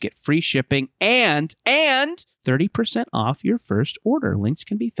JJGO to get free shipping and 30% off your first order. Links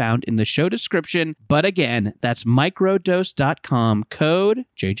can be found in the show description. But again, that's microdose.com, code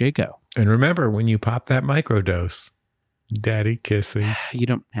JJGO. And remember, when you pop that microdose, Daddy Kissy. You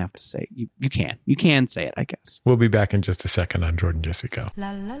don't have to say it. You can. You can say it, I guess. We'll be back in just a second on Jordan Jesse Go.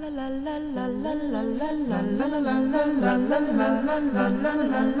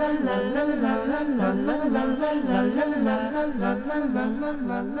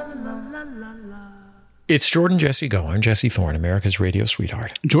 It's Jordan Jesse Go. I'm Jesse Thorne, America's radio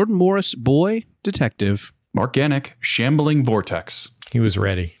sweetheart. Jordan Morris, boy detective. Mark Ganek, shambling vortex. He was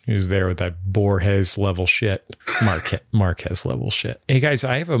ready. He was there with that Borges level shit. Marquez level shit. Hey guys,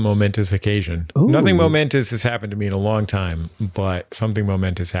 I have a momentous occasion. Ooh. Nothing momentous has happened to me in a long time, but something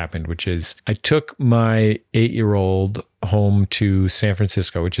momentous happened, which is I took my 8-year-old home to San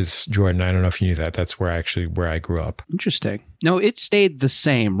Francisco, which is, Jordan, I don't know if you knew that. That's where I grew up. Interesting. No, it stayed the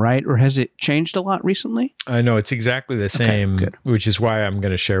same, right? Or has it changed a lot recently? I know it's exactly the same, good. Which is why I'm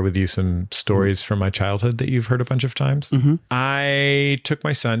going to share with you some stories from my childhood that you've heard a bunch of times. Mm-hmm. I took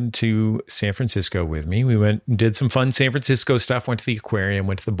my son to San Francisco with me. We went and did some fun San Francisco stuff, went to the aquarium,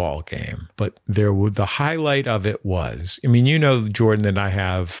 went to the ball game. But the highlight of it was, I mean, you know, Jordan, that I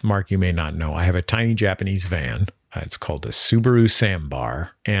have, Mark, you may not know, I have a tiny Japanese van. It's called a Subaru Sambar,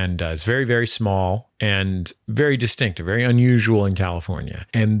 and it's very, very small and very distinctive, very unusual in California.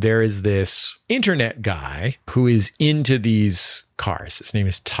 And there is this internet guy who is into these cars. His name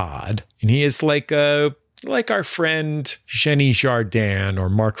is Todd, and he is like our friend Jenny Jardin or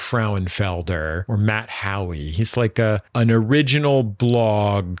Mark Frauenfelder or Matt Howie. He's like an original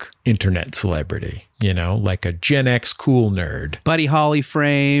blog internet celebrity. like a Gen X cool nerd. Buddy Holly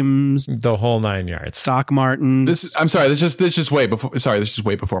frames. The whole 9 yards. Doc Martens. This is just way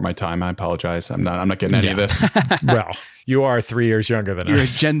before my time. I apologize. I'm not getting any of this. Well, you are 3 years younger than us. You're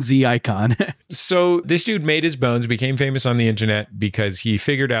a Gen Z icon. So this dude made his bones, became famous on the internet because he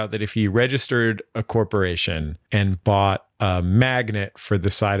figured out that if he registered a corporation and bought a magnet for the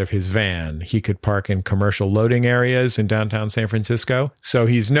side of his van, he could park in commercial loading areas in downtown San Francisco. So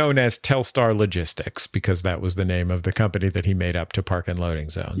he's known as Telstar Logistics because that was the name of the company that he made up to park in loading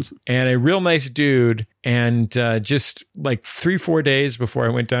zones. And a real nice dude. And just like 3-4 days before I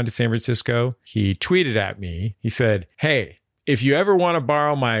went down to San Francisco, he tweeted at me. He said, "Hey, if you ever want to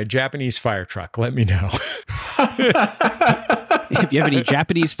borrow my Japanese fire truck, let me know." If you have any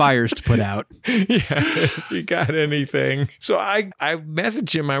Japanese fires to put out. Yeah, if you got anything. So I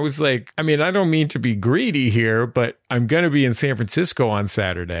messaged him. I was like, I don't mean to be greedy here, but I'm going to be in San Francisco on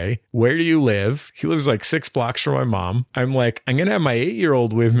Saturday. Where do you live? He lives like 6 blocks from my mom. I'm like, I'm going to have my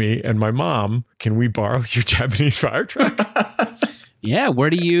 8-year-old with me and my mom. Can we borrow your Japanese fire truck? Yeah, where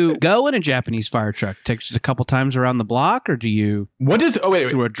do you go in a Japanese fire truck? Takes it a couple times around the block, or do you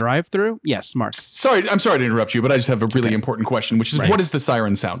through a drive-through? Yes, Mark. I'm sorry to interrupt you, but I just have a really important question, which is what does the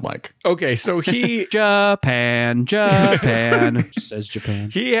siren sound like? Okay, so he Japan says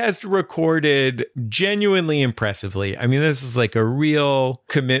Japan. He has recorded genuinely impressively. This is like a real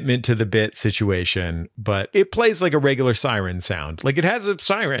commitment to the bit situation, but it plays like a regular siren sound. Like it has a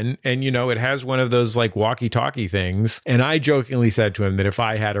siren and it has one of those like walkie-talkie things. And I jokingly said to him that if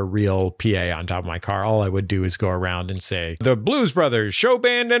I had a real PA on top of my car, all I would do is go around and say, "The Blues Brothers Show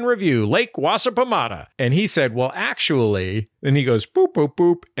Band and Review, Lake Wasapamata." And he said, "Well, actually," then he goes boop, boop,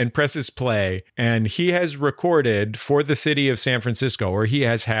 boop, and presses play. And he has recorded for the city of San Francisco, or he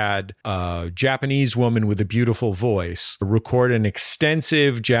has had a Japanese woman with a beautiful voice record an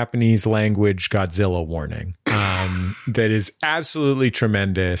extensive Japanese language Godzilla warning. That is absolutely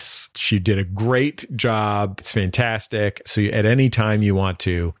tremendous. She did a great job. It's fantastic. So at any time you want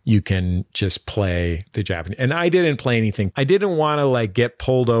to, you can just play the Japanese. And I didn't play anything. I didn't want to like get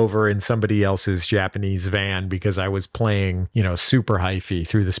pulled over in somebody else's Japanese van because I was playing, super hi-fi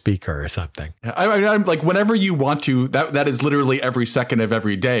through the speaker or something. I'm like, whenever you want to, that is literally every second of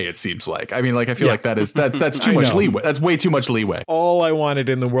every day, it seems like. I feel like that's too much leeway. That's way too much leeway. All I wanted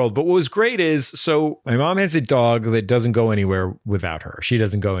in the world. But what was great is, so my mom has a dog that doesn't go anywhere without her. She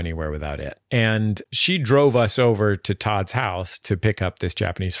doesn't go anywhere without it. And she drove us over to Todd's house to pick up this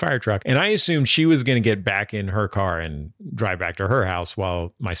Japanese fire truck. And I assumed she was going to get back in her car and drive back to her house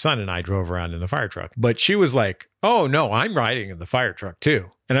while my son and I drove around in the fire truck. But she was like, "Oh no, I'm riding in the fire truck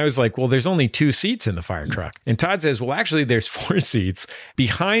too." And I was like, "Well, there's only 2 seats in the fire truck." And Todd says, "Well, actually, there's 4 seats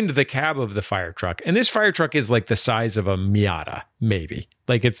behind the cab of the fire truck. And this fire truck is like the size of a Miata, maybe.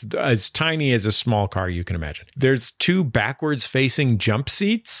 Like it's as tiny as a small car you can imagine. There's 2 backwards facing jump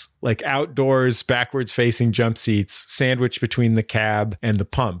seats, like outdoors backwards facing jump seats sandwiched between the cab and the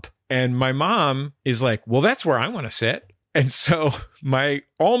pump." And my mom is like, "Well, that's where I want to sit." And so my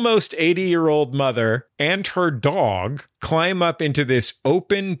almost 80-year-old mother and her dog climb up into this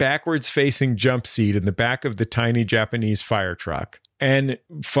open backwards facing jump seat in the back of the tiny Japanese fire truck and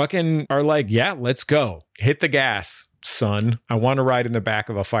fucking are like, "Yeah, let's go. Hit the gas, son. I want to ride in the back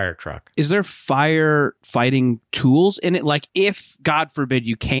of a fire truck." Is there firefighting tools in it? Like if, God forbid,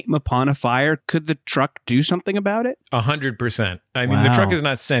 you came upon a fire, could the truck do something about it? 100%. The truck is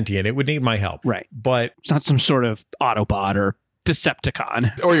not sentient. It would need my help. Right. But it's not some sort of Autobot or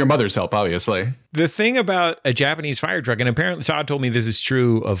Decepticon. Or your mother's help, obviously. The thing about a Japanese fire truck, and apparently Todd told me this is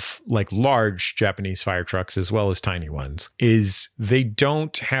true of like large Japanese fire trucks as well as tiny ones, is they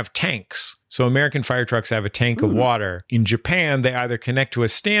don't have tanks. So American fire trucks have a tank of water. In Japan, they either connect to a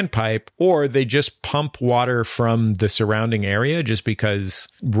standpipe or they just pump water from the surrounding area just because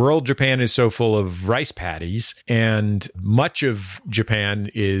rural Japan is so full of rice paddies and much of Japan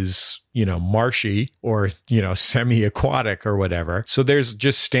is, marshy or, semi-aquatic or whatever. So there's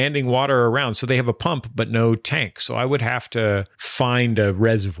just standing water around. So they have a pump, but no tank. So I would have to find a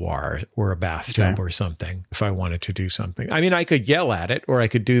reservoir or a bathtub or something if I wanted to do something. I could yell at it or I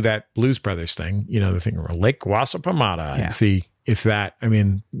could do that Blues Brothers thing, the thing around Lake Wasapamata and see if that,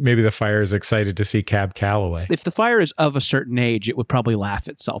 maybe the fire is excited to see Cab Calloway. If the fire is of a certain age, it would probably laugh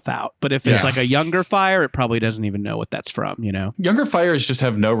itself out. But if it's like a younger fire, it probably doesn't even know what that's from, Younger fires just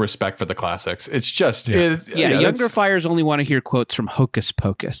have no respect for the classics. It's just... younger fires only want to hear quotes from Hocus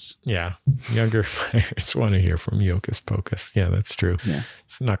Pocus. Yeah, younger fires want to hear from Hocus Pocus. Yeah, that's true. Yeah.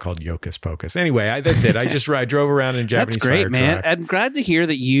 It's not called Hocus Pocus. Anyway, that's it. I drove around in a Japanese That's great, fire man. truck. I'm glad to hear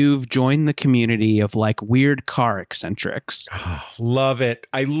that you've joined the community of like weird car eccentrics. Oh, love it.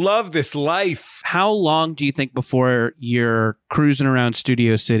 I love this life. How long do you think before you're cruising around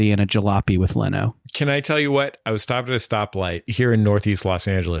Studio City in a jalopy with Leno? Can I tell you what? I was stopped at a stoplight here in Northeast Los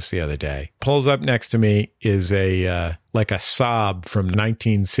Angeles the other day. Pulls up next to me is a like a Saab from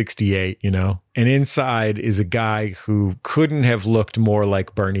 1968, you know? And inside is a guy who couldn't have looked more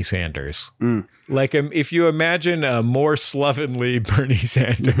like Bernie Sanders. Like if you imagine a more slovenly Bernie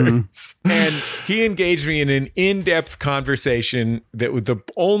Sanders. And he engaged me in an in-depth conversation that was the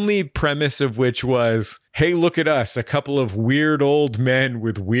only premise of which was, hey, look at us, a couple of weird old men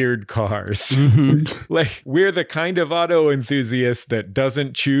with weird cars. Like, we're the kind of auto enthusiast that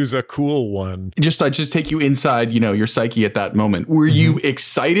doesn't choose a cool one. I just take you inside, your psyche at that moment. Were you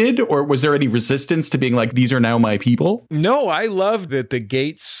excited, or was there any resistance to being like, these are now my people? No, I loved that the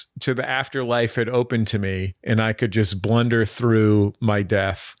gates to the afterlife had opened to me and I could just blunder through my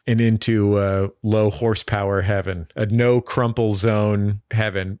death and into low horsepower heaven, a no crumple zone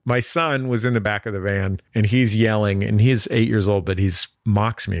heaven. My son was in the back of the van and he's yelling, and he's 8 years old, but he's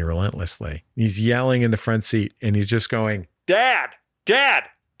mocks me relentlessly. He's yelling in the front seat and he's just going, Dad,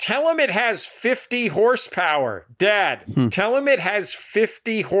 tell him it has 50 horsepower. Dad, tell him it has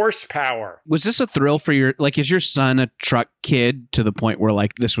 50 horsepower. Was this a thrill for is your son a truck kid to the point where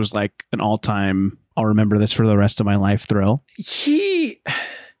like this was like an all-time, I'll remember this for the rest of my life thrill?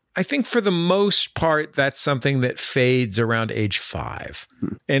 I think for the most part, that's something that fades around age 5.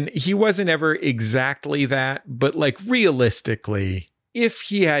 And he wasn't ever exactly that, but like realistically, if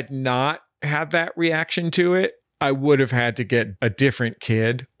he had not had that reaction to it, I would have had to get a different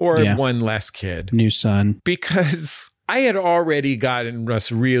kid or one less kid. New son. Because I had already gotten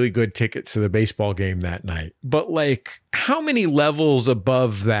us really good tickets to the baseball game that night. But like, how many levels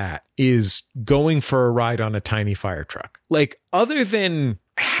above that is going for a ride on a tiny fire truck? Like, other than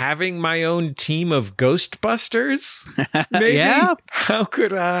having my own team of Ghostbusters, maybe? Yeah. How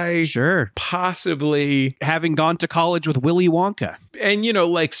could I possibly... Having gone to college with Willy Wonka.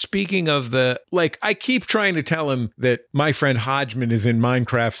 And, speaking of I keep trying to tell him that my friend Hodgman is in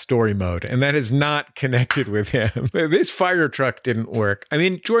Minecraft story mode, and that is not connected with him. This fire truck didn't work. I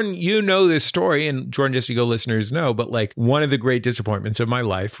mean, Jordan, you know this story, and Jordan Just You Go listeners know, but like one of the great disappointments of my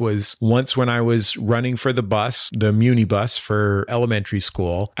life was once when I was running for the bus, the Muni bus for elementary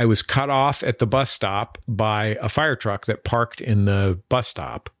school, I was cut off at the bus stop by a fire truck that parked in the bus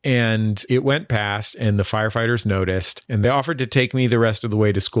stop, and it went past, and the firefighters noticed, and they offered to take me the rest of the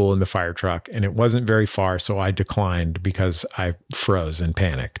way to school in the fire truck, and it wasn't very far, so I declined because I froze and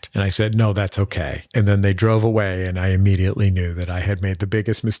panicked. And I said, no, that's okay. And then they drove away, and I immediately knew that I had made the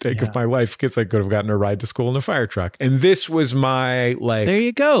biggest mistake of my life because I could have gotten a ride to school in a fire truck. And this was my, there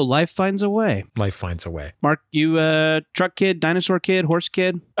you go. Life finds a way. Life finds a way. Mark, you truck kid, dinosaur kid, horse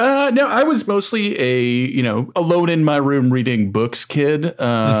kid? No, I was mostly alone in my room reading books kid.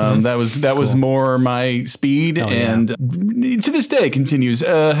 That was more my speed. And to this day continues,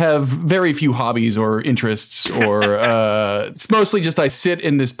 have very few hobbies or interests, or it's mostly just I sit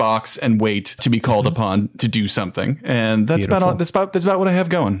in this box and wait to be called upon to do something. And that's about what I have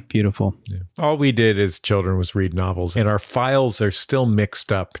going. Beautiful. Yeah. All we did as children was read novels, and our files are still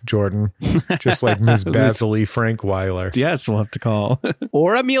mixed up, Jordan, just like Ms. Basil E. Frankweiler. Yes, we'll have to call.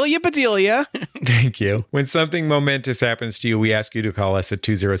 Or Amelia Bedelia. Thank you. When something momentous happens to you, we ask you to call us at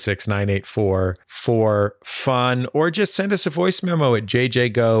 206-984-4FUN, or just send us a voice memo at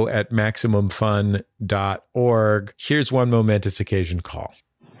jjgo@maximumfun.org. Here's one momentous occasion call.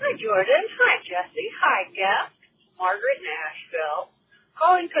 Hi, Jordan. Hi, Jesse. Hi, guest. Margaret Nashville.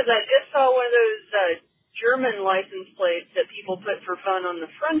 Calling because I just saw one of those German license plates that people put for fun on the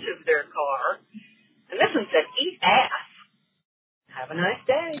front of their car. And this one said, eat ass. Have a nice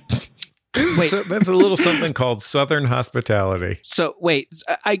day. Wait, so that's a little something called Southern hospitality. So wait,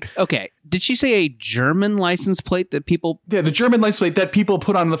 okay. Did she say a German license plate that people? Yeah, the German license plate that people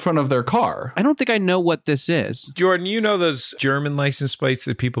put on the front of their car. I don't think I know what this is. Jordan, you know those German license plates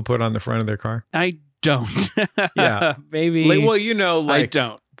that people put on the front of their car? I don't. Yeah, maybe. I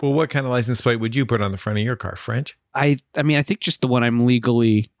don't. Well, what kind of license plate would you put on the front of your car? French? I mean, I think just the one I'm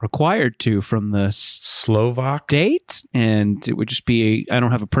legally required to from the Slovak date, and it would just be I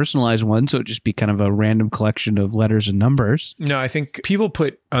don't have a personalized one, so it would just be kind of a random collection of letters and numbers. No, I think people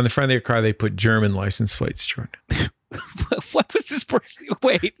put on the front of their car, they put German license plates, Jordan. What was this person?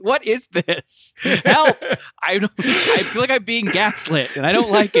 Wait, what is this? Help! I feel like I'm being gaslit, and I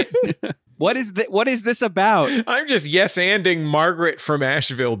don't like it. What is this about? I'm just yes-anding Margaret from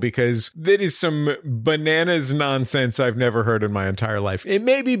Asheville because that is some bananas nonsense I've never heard in my entire life. It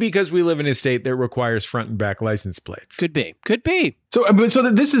may be because we live in a state that requires front and back license plates. Could be. So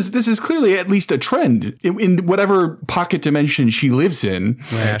this is clearly at least a trend in whatever pocket dimension she lives in.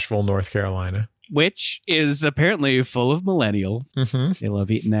 Asheville, North Carolina. Which is apparently full of millennials. Mm-hmm. They love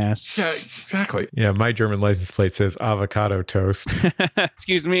eating ass. Yeah, exactly. Yeah, my German license plate says avocado toast.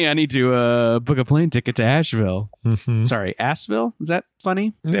 Excuse me, I need to book a plane ticket to Asheville. Mm-hmm. Sorry, Asheville? Is that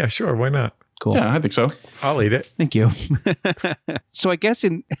funny? Yeah, sure. Why not? Cool. Yeah, I think so. I'll eat it. Thank you. So I guess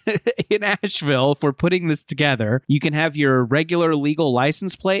in Asheville, if we're putting this together, you can have your regular legal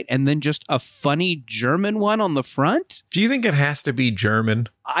license plate and then just a funny German one on the front? Do you think it has to be German?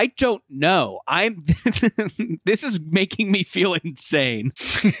 I don't know. This is making me feel insane.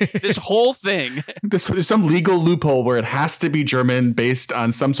 This whole thing. There's some legal loophole where it has to be German based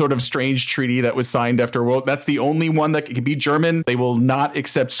on some sort of strange treaty that was signed after World. That's the only one that can be German. They will not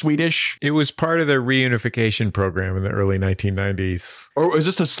accept Swedish. It was part of their reunification program in the early 1990s. Or was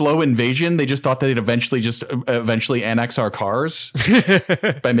this a slow invasion? They just thought that they'd eventually annex our cars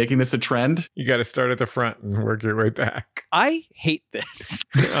by making this a trend. You got to start at the front and work your way back. I hate this.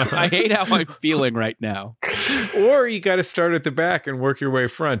 I hate how I'm feeling right now. Or you got to start at the back and work your way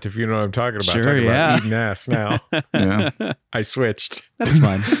front, if you know what I'm talking about. Sure, talking yeah. about eating ass now. Yeah. I switched. That's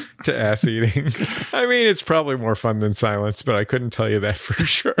fine. To ass eating. I mean, it's probably more fun than silence, but I couldn't tell you that for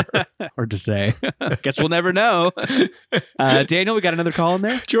sure. Hard to say. Guess we'll never know. Daniel, we got another call in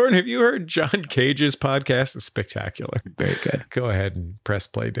there? Jordan, have you heard John Cage's podcast? It's spectacular. Very good. Go ahead and press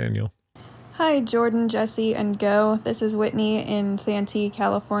play, Daniel. Hi, Jordan, Jesse, and Go. This is Whitney in Santee,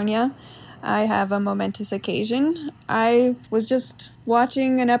 California. I have a momentous occasion. I was just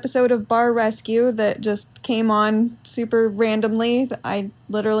watching an episode of Bar Rescue that just came on super randomly. I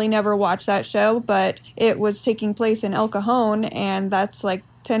literally never watched that show, but it was taking place in El Cajon, and that's like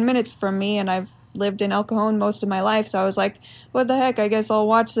 10 minutes from me, and I've lived in El Cajon most of my life, so I was like, what the heck, I guess I'll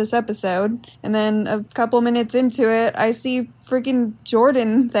watch this episode. And then a couple minutes into it, I see freaking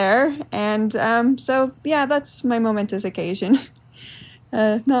Jordan there, and so yeah, that's my momentous occasion.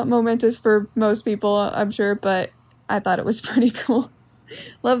 Not momentous for most people, I'm sure, but I thought it was pretty cool.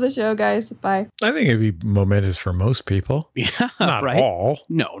 Love the show, guys. Bye. I think it'd be momentous for most people. Yeah, not right? all.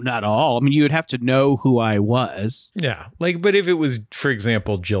 No, not all. I mean, you would have to know who I was. Yeah. Like, but if it was, for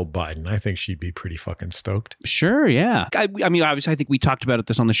example, Jill Biden, I think she'd be pretty fucking stoked. Sure, yeah. I mean, obviously, I think we talked about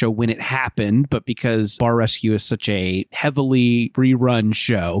this on the show when it happened, but because Bar Rescue is such a heavily rerun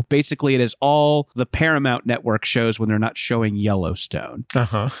show, basically it is all the Paramount Network shows when they're not showing Yellowstone.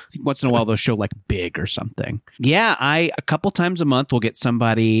 Uh-huh. I think once in a while they'll show like Big or something. Yeah, a couple times a month will get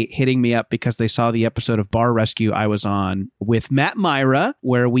somebody hitting me up because they saw the episode of Bar Rescue I was on with Matt Myra,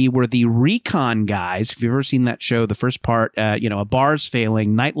 where we were the recon guys. If you've ever seen that show, the first part, a bar's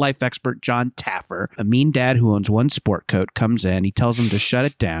failing, nightlife expert John Taffer, a mean dad who owns one sport coat, comes in. He tells him to shut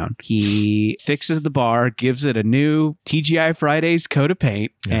it down. He fixes the bar, gives it a new TGI Fridays coat of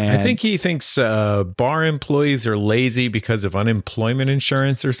paint. Yeah, and I think he thinks bar employees are lazy because of unemployment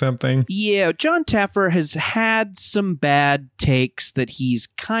insurance or something. Yeah, John Taffer has had some bad takes that he's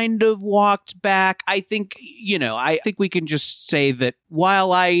kind of walked back. I think we can just say that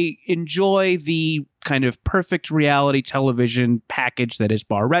while I enjoy the kind of perfect reality television package that is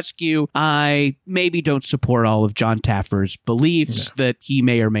Bar Rescue, I maybe don't support all of John Taffer's beliefs that he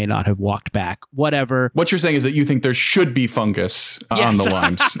may or may not have walked back. Whatever. What you're saying is that you think there should be fungus on the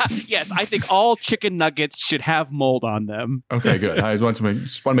limes. Yes, I think all chicken nuggets should have mold on them. Okay, good. I just want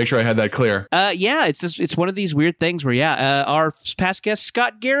to make sure I had that clear. Yeah, it's one of these weird things where, our past guest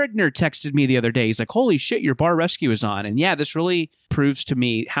Scott Garridner texted me the other day. He's like, holy shit, your Bar Rescue is on. And yeah, this really proves to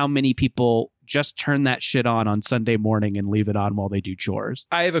me how many people just turn that shit on Sunday morning and leave it on while they do chores.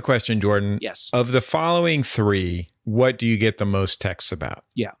 I have a question, Jordan. Yes. Of the following three, what do you get the most texts about?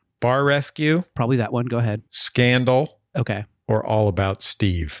 Yeah. Bar Rescue? Probably that one. Go ahead. Scandal? Okay. Or All About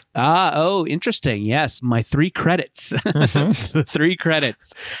Steve? Interesting. Yes. My 3 credits. Mm-hmm. The 3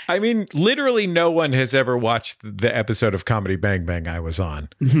 credits. I mean, literally no one has ever watched the episode of Comedy Bang Bang I was on.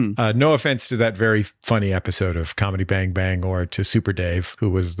 Mm-hmm. No offense to that very funny episode of Comedy Bang Bang or to Super Dave, who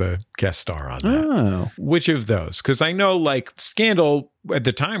was the guest star on that. Oh. Which of those? Because I know like Scandal at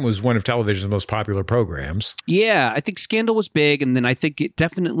the time was one of television's most popular programs. Yeah, I think Scandal was big, and then I think it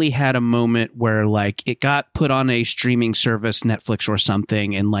definitely had a moment where like it got put on a streaming service, Netflix or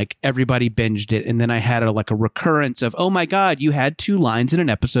something, and like everybody binged it, and then I had a recurrence of, oh my god, you had 2 lines in an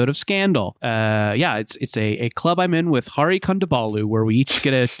episode of Scandal. It's a club I'm in with Hari Kondabalu where we each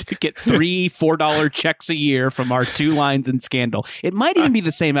get $3 $4 checks a year from our 2 lines in Scandal. It might even be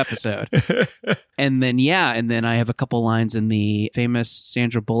the same episode. episode. And then I have a couple lines in the famous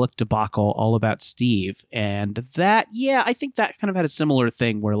Sandra Bullock debacle all about Steve. And that, I think that kind of had a similar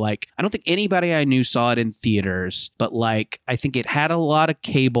thing where, like, I don't think anybody I knew saw it in theaters, but like, I think it had a lot of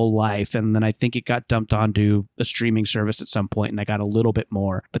cable life. And then I think it got dumped onto a streaming service at some point and I got a little bit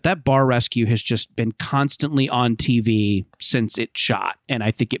more. But that Bar Rescue has just been constantly on TV since it shot. And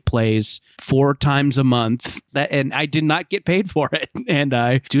I think it plays 4 times a month. And I did not get paid for it. And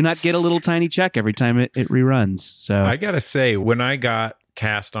I do not get a little tiny check every time it reruns. So I gotta say, when I got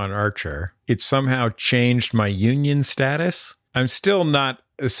cast on Archer, it somehow changed my union status. I'm still not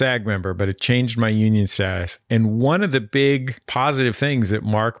a SAG member, but it changed my union status. And one of the big positive things that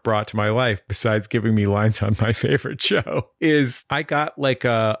Mark brought to my life, besides giving me lines on my favorite show, is I got like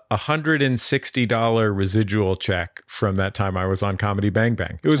a $160 residual check from that time I was on Comedy Bang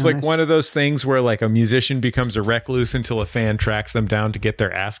Bang. It was like one of those things where like a musician becomes a recluse until a fan tracks them down to get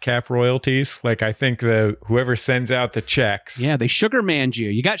their ASCAP royalties. Like, I think whoever sends out the checks. Yeah, they sugarmanned you.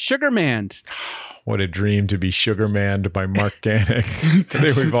 You got sugarmanned. What a dream to be sugarmanned by Mark Ganek. I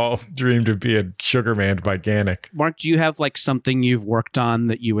think we've all dreamed of being sugarmanned by Ganek. Mark, do you have like something you've worked on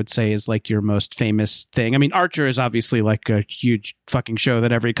that you would say is like your most famous thing? I mean, Archer is obviously like a huge fucking show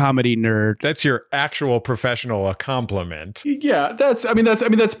that every comedy nerd. That's your actual professional compliment. Yeah, that's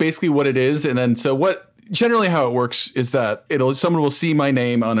basically what it is. And then generally how it works is that someone will see my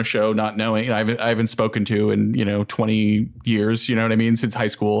name on a show not knowing I haven't spoken to in 20 years, you know what I mean, since high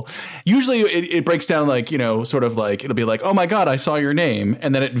school. Usually it breaks down like, sort of like it'll be like, oh my god, I saw your name,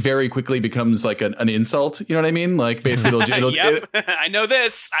 and then it very quickly becomes like an insult, you know what I mean? Like basically it'll yep. I know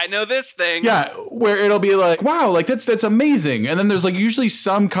this thing. Yeah, where it'll be like, wow, like that's amazing, and then there's like usually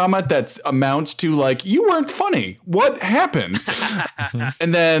some comment that's amounts to like, you weren't funny, what happened?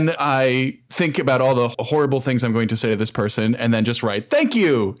 And then I think about all the horrible things I'm going to say to this person and then just write thank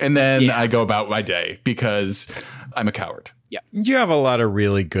you, and then I go about my day because I'm a coward. Yeah. You have a lot of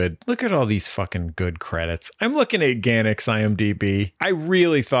really good. Look at all these fucking good credits. I'm looking at Ganek's IMDb. I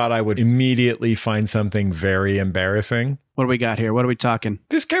really thought I would immediately find something very embarrassing. What do we got here? What are we talking?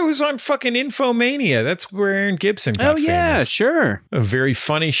 This guy was on fucking Infomania. That's where Aaron Gibson got famous. Oh, yeah, sure. A very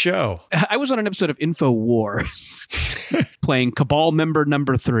funny show. I was on an episode of InfoWars playing Cabal member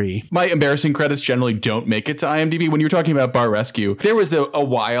number 3. My embarrassing credits generally don't make it to IMDb. When you were talking about Bar Rescue, there was a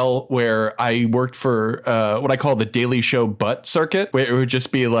while where I worked for what I call the Daily Show butt circuit, where it would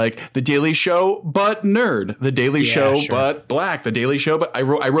just be like the Daily Show but nerd, the Daily Show but black, the Daily Show. But I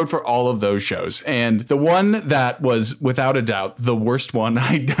wrote for all of those shows. And the one that was without a doubt the worst one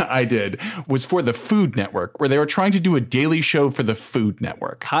I did was for the Food Network, where they were trying to do a daily show for the Food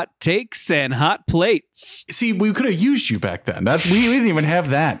Network. Hot takes and hot plates. See, we could have used you back then. We didn't even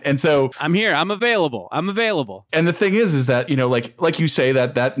have that. And so I'm here. I'm available. And the thing is that, like you say,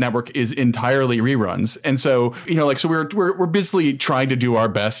 that network is entirely reruns. And so, so we're busily trying to do our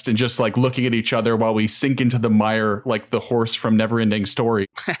best and just like looking at each other while we sink into the mire like the horse from Neverending Story.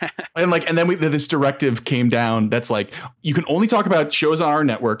 and then this directive came down that's like, you can only talk about shows on our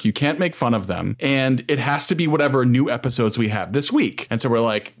network. You can't make fun of them. And it has to be whatever new episodes we have this week. And so we're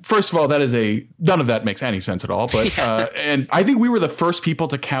like, first of all, none of that makes any sense at all. But, and I think we were the first people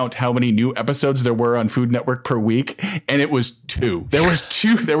to count how many new episodes there were on Food Network per week. And it was 2. There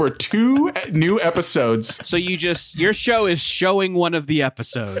were 2 new episodes. So your show is showing one of the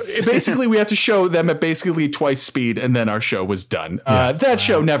episodes. Basically, we have to show them at basically twice speed. And then our show was done.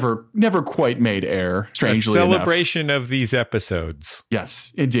 Show never quite made air, strangely enough. A celebration of these episodes.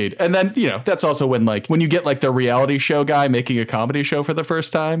 Yes, indeed. And then, that's also when you get like the reality show guy making a comedy show for the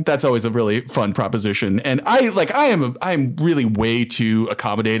first time. That's always a really fun proposition. And I'm really way too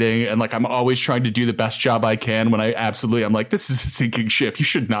accommodating, and like I'm always trying to do the best job I can when I'm like, this is a sinking ship. You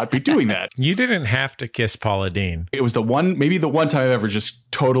should not be doing that. You didn't have to kiss Paula Deen. It was the one time I've ever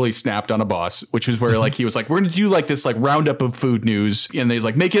just totally snapped on a boss, which was where like he was like, we're going to do like this like roundup of food news, and he's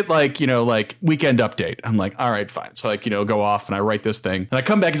like, make it like, like weekend update. I'm like, all right, fine. So like, go off and I write this thing, and I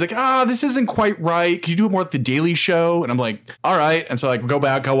come back. He's like, this isn't quite right. Can you do it more like the Daily Show? And I'm like, all right. And so like go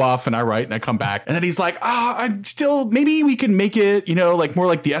off and I write and I come back, and then he's like, I'm still, maybe we can make it, like more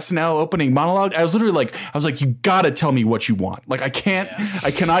like the SNL opening monologue. I was like, you gotta tell me what you want. Like I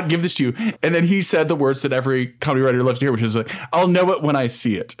cannot give this to you. And then he said the words that every comedy writer loves to hear, which is like, I'll know it when I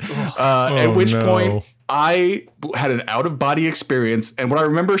see it. At which point I had an out-of-body experience, and what I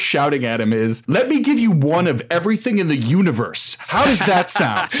remember shouting at him is, let me give you one of everything in the universe. How does that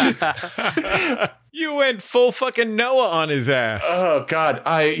sound? You went full fucking Noah on his ass. Oh God,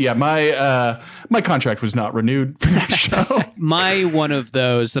 my contract was not renewed for that show. My one of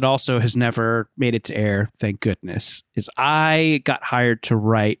those that also has never made it to air, thank goodness, is I got hired to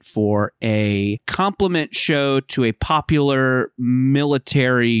write for a complement show to a popular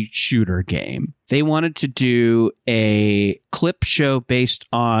military shooter game. They wanted to do a clip show based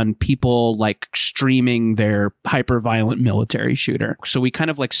on people like streaming their hyper-violent military shooter. So we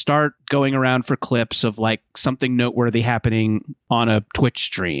kind of like start going around for clips of like something noteworthy happening on a Twitch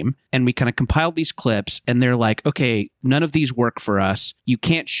stream. And we kind of compiled these clips and they're like, okay, none of these work for us. You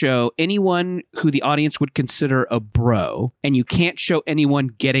can't show anyone who the audience would consider a bro, and you can't show anyone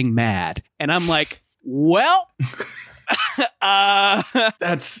getting mad. And I'm like, well... I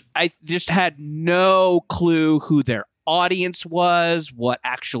just had no clue who their audience was, what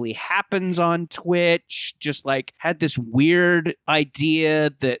actually happens on Twitch. Just like had this weird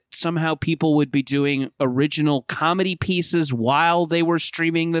idea that somehow people would be doing original comedy pieces while they were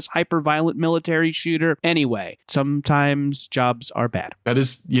streaming this hyper-violent military shooter. Anyway, sometimes jobs are bad. That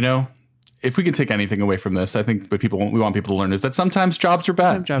is, if we can take anything away from this, I think what we want people to learn is that sometimes jobs are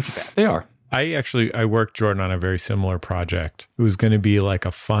bad. Sometimes jobs are bad. They are. I worked, Jordan, on a very similar project. It was going to be like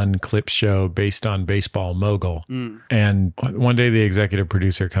a fun clip show based on Baseball Mogul. And one day the executive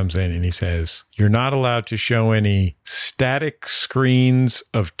producer comes in and he says, you're not allowed to show any static screens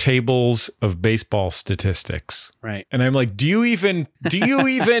of tables of baseball statistics. Right. And I'm like, have you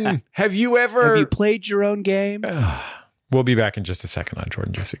ever... Have you played your own game? We'll be back in just a second on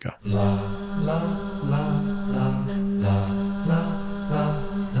Jordan Jesse Go.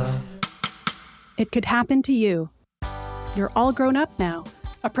 It could happen to you. You're all grown up now,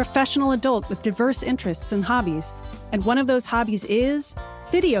 a professional adult with diverse interests and hobbies, and one of those hobbies is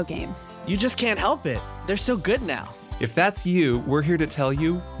video games. You just can't help it. They're so good now. If that's you, we're here to tell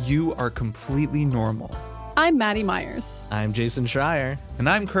you, you are completely normal. I'm Maddie Myers. I'm Jason Schreier. And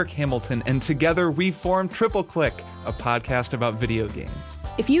I'm Kirk Hamilton, and together we form Triple Click, a podcast about video games.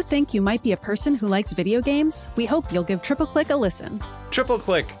 If you think you might be a person who likes video games, we hope you'll give Triple Click a listen. Triple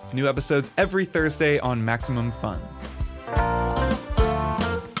Click, new episodes every Thursday on Maximum Fun.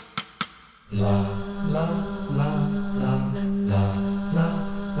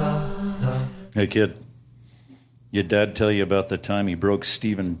 Hey kid, your dad tell you about the time he broke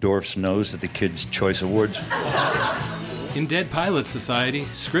Steven Dorff's nose at the Kids' Choice Awards? In Dead Pilot Society,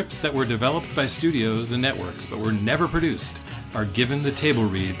 scripts that were developed by studios and networks but were never produced are given the table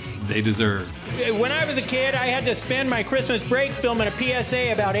reads they deserve. When I was a kid, I had to spend my Christmas break filming a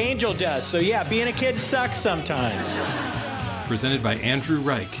PSA about angel dust. So yeah, being a kid sucks sometimes. Presented by Andrew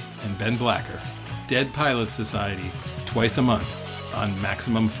Reich and Ben Blacker. Dead Pilot Society, twice a month on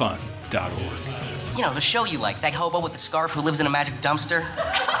MaximumFun.org. You know, the show you like, that hobo with the scarf who lives in a magic dumpster.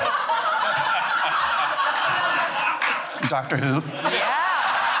 Doctor Who? Yeah!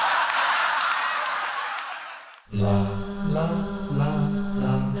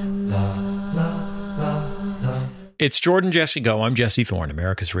 It's Jordan Jesse Go. I'm Jesse Thorne,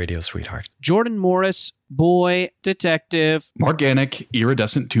 America's radio sweetheart. Jordan Morris, boy detective. Mark Ganek,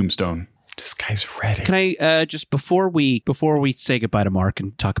 iridescent tombstone. This guy's ready. Can I just before we say goodbye to Mark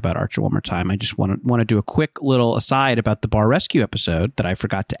and talk about Archer one more time, I just want to do a quick little aside about the Bar Rescue episode that I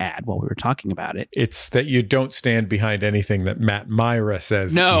forgot to add while we were talking about it. It's that you don't stand behind anything that Matt Myra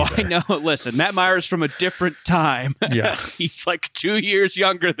says. No, either. I know. Listen, Matt Myra's from a different time. Yeah. He's like 2 years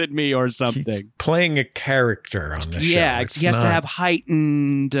younger than me or something. He's playing a character on the show. Yeah, he has to have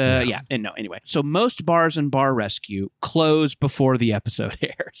heightened. Anyway. So most bars and Bar Rescue close before the episode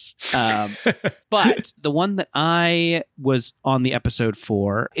airs. But the one that I was on the episode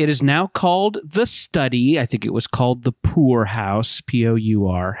for, it is now called The Study. I think it was called The Pour House,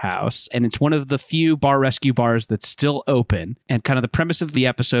 P-O-U-R House. And it's one of the few Bar Rescue bars that's still open. And kind of the premise of the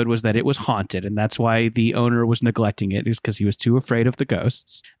episode was that it was haunted. And that's why the owner was neglecting it, is because he was too afraid of the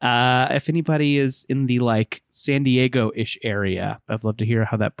ghosts. If anybody is in the like San Diego-ish area, I'd love to hear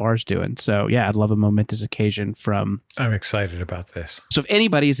how that bar's doing. So yeah, I'd love a momentous occasion from... I'm excited about this. So if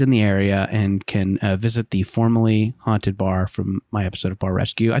anybody's in the area and can visit the formerly haunted bar from my episode of Bar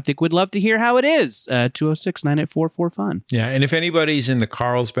Rescue, I think we'd love to hear how it is. 206-984-4FUN. Yeah, and if anybody's in the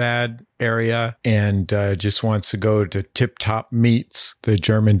Carlsbad area and just wants to go to Tip Top Meats, the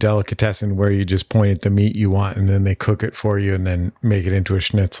German delicatessen where you just point at the meat you want and then they cook it for you and then make it into a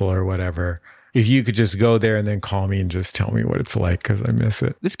schnitzel or whatever. If you could just go there and then call me and just tell me what it's like, because I miss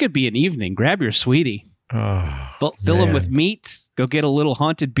it. This could be an evening. Grab your sweetie. Oh, fill them with meat. Go get a little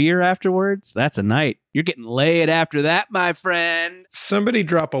haunted beer afterwards. That's a night. You're getting laid after that, my friend. Somebody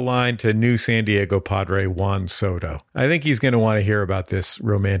drop a line to new San Diego Padre Juan Soto. I think he's going to want to hear about this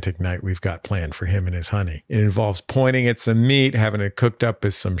romantic night we've got planned for him and his honey. It involves pointing at some meat, having it cooked up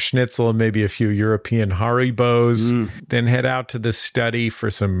as some schnitzel, and maybe a few European Haribos, then head out to the study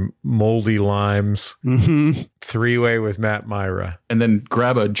for some moldy limes. Mm-hmm. Three-way with Matt Myra. And then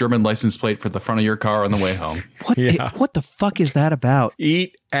grab a German license plate for the front of your car on the way home. What the fuck is that about?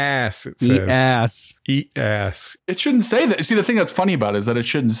 Eat ass, it says. Eat ass. Eat ass. It shouldn't say that. See, the thing that's funny about it is that it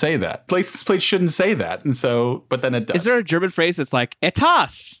shouldn't say that. License plate shouldn't say that. And so, but then it does. Is there a German phrase that's like,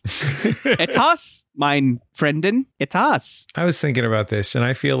 etas? Etas, mein Frienden, etas. I was thinking about this, and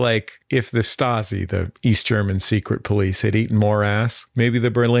I feel like if the Stasi, the East German secret police, had eaten more ass, maybe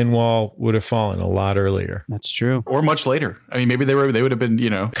the Berlin Wall would have fallen a lot earlier. That's true. Or much later. I mean, maybe they would have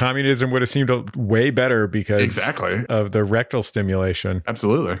been, Communism would have seemed way better because of the rectal stimulation.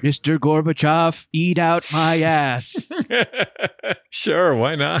 Absolutely. Mr. Gorbachev, eat out my ass. Sure,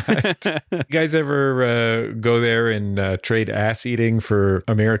 why not? You guys ever go there and trade ass eating for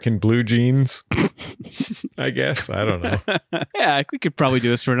American blue jeans? I guess. I don't know. Yeah, we could probably do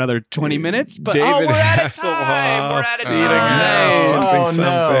this for another 20 minutes, but David we're out of time. We're out of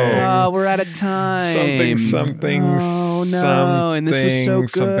time. We're out of time. Something. Oh, no. And this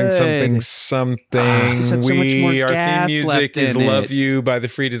was so good. Something. Our theme music is Love You by The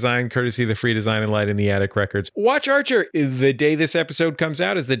Free Design, courtesy of The Free Design and Light in the Attic Records. Watch Archer. The day this episode comes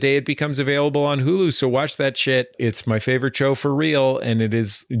out is the day it becomes available on Hulu, so watch that shit. It's my favorite show for real, and it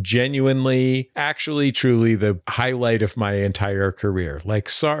is genuinely, actually, truly the highlight of my entire career.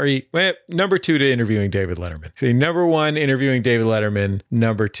 Number 2 to interviewing David Letterman. See, number 1, interviewing David Letterman.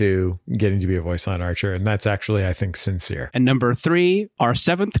 Number 2, getting to be a voice on Archer, and that's actually, I think, sincere. And number 3, our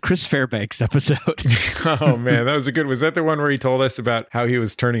 7th Chris Fairbanks episode. Oh, man, that was a good. Was that the one where he told us about how he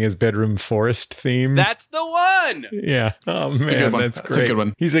was turning his bedroom forest theme? That's the one. Yeah. Oh, man, that's great. That's a good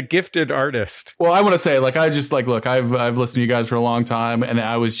one. He's a gifted artist. Well, I want to say, look, I've listened to you guys for a long time, and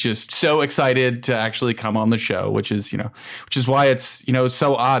I was just so excited to actually come on the show, which is why it's,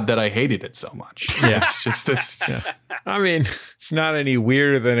 so odd that I hated it so much. Yeah. It's I mean, it's not any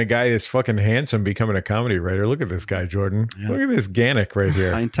weirder than a guy that's fucking handsome becoming a comedy writer. Look at this guy, Jordan. Yeah. Look at this Ganek right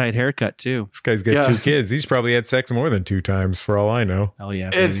here. Fine tight haircut too. This guy's got 2 kids. He's probably had sex more than 2 times for all I know. Hell yeah.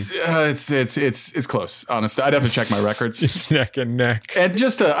 Baby. It's close. Honestly, I'd have to check my records. It's neck and neck. And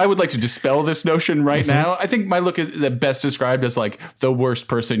just I would like to dispel this notion right now. I think my look is at best described as like the worst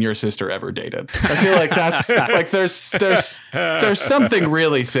person your sister ever dated. I feel like that's like there's something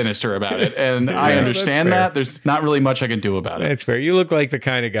really sinister about it, and I understand that. There's not really much I can do about it. That's fair. You look like the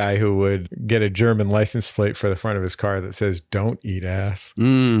kind of guy who would get a German license plate for the front of his car that says "Don't eat ass."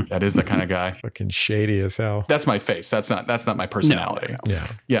 That is the kind of guy. Fucking shady as hell. That's my face. That's not my personality. No.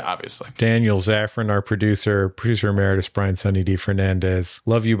 Yeah, obviously. Daniel Zaffron, our producer emeritus, Brian Sunny D. Fernandez.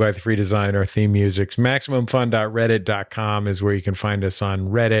 Love You by The Free Design, our theme music. MaximumFun.reddit.com is where you can find us on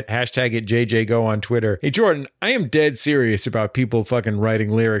Reddit. Hashtag it JJGo on Twitter. Hey, Jordan, I am dead serious about people fucking writing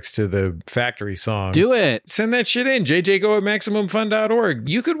lyrics to the Factory song. Do it. Send that shit in. JJGo at MaximumFun.org.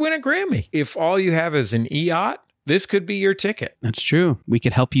 You could win a Grammy. If all you have is an EOT, this could be your ticket. That's true. We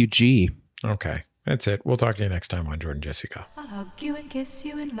could help you G. Okay. That's it. We'll talk to you next time on Jordan Jesse Go. I'll hug you and kiss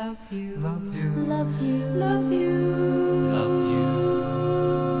you and love you. Love you. Love you. Love you. Love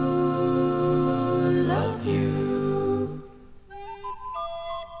you. Love you.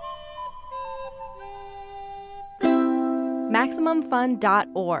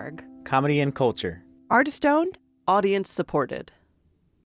 MaximumFun.org. Comedy and culture. Artist owned. Audience supported.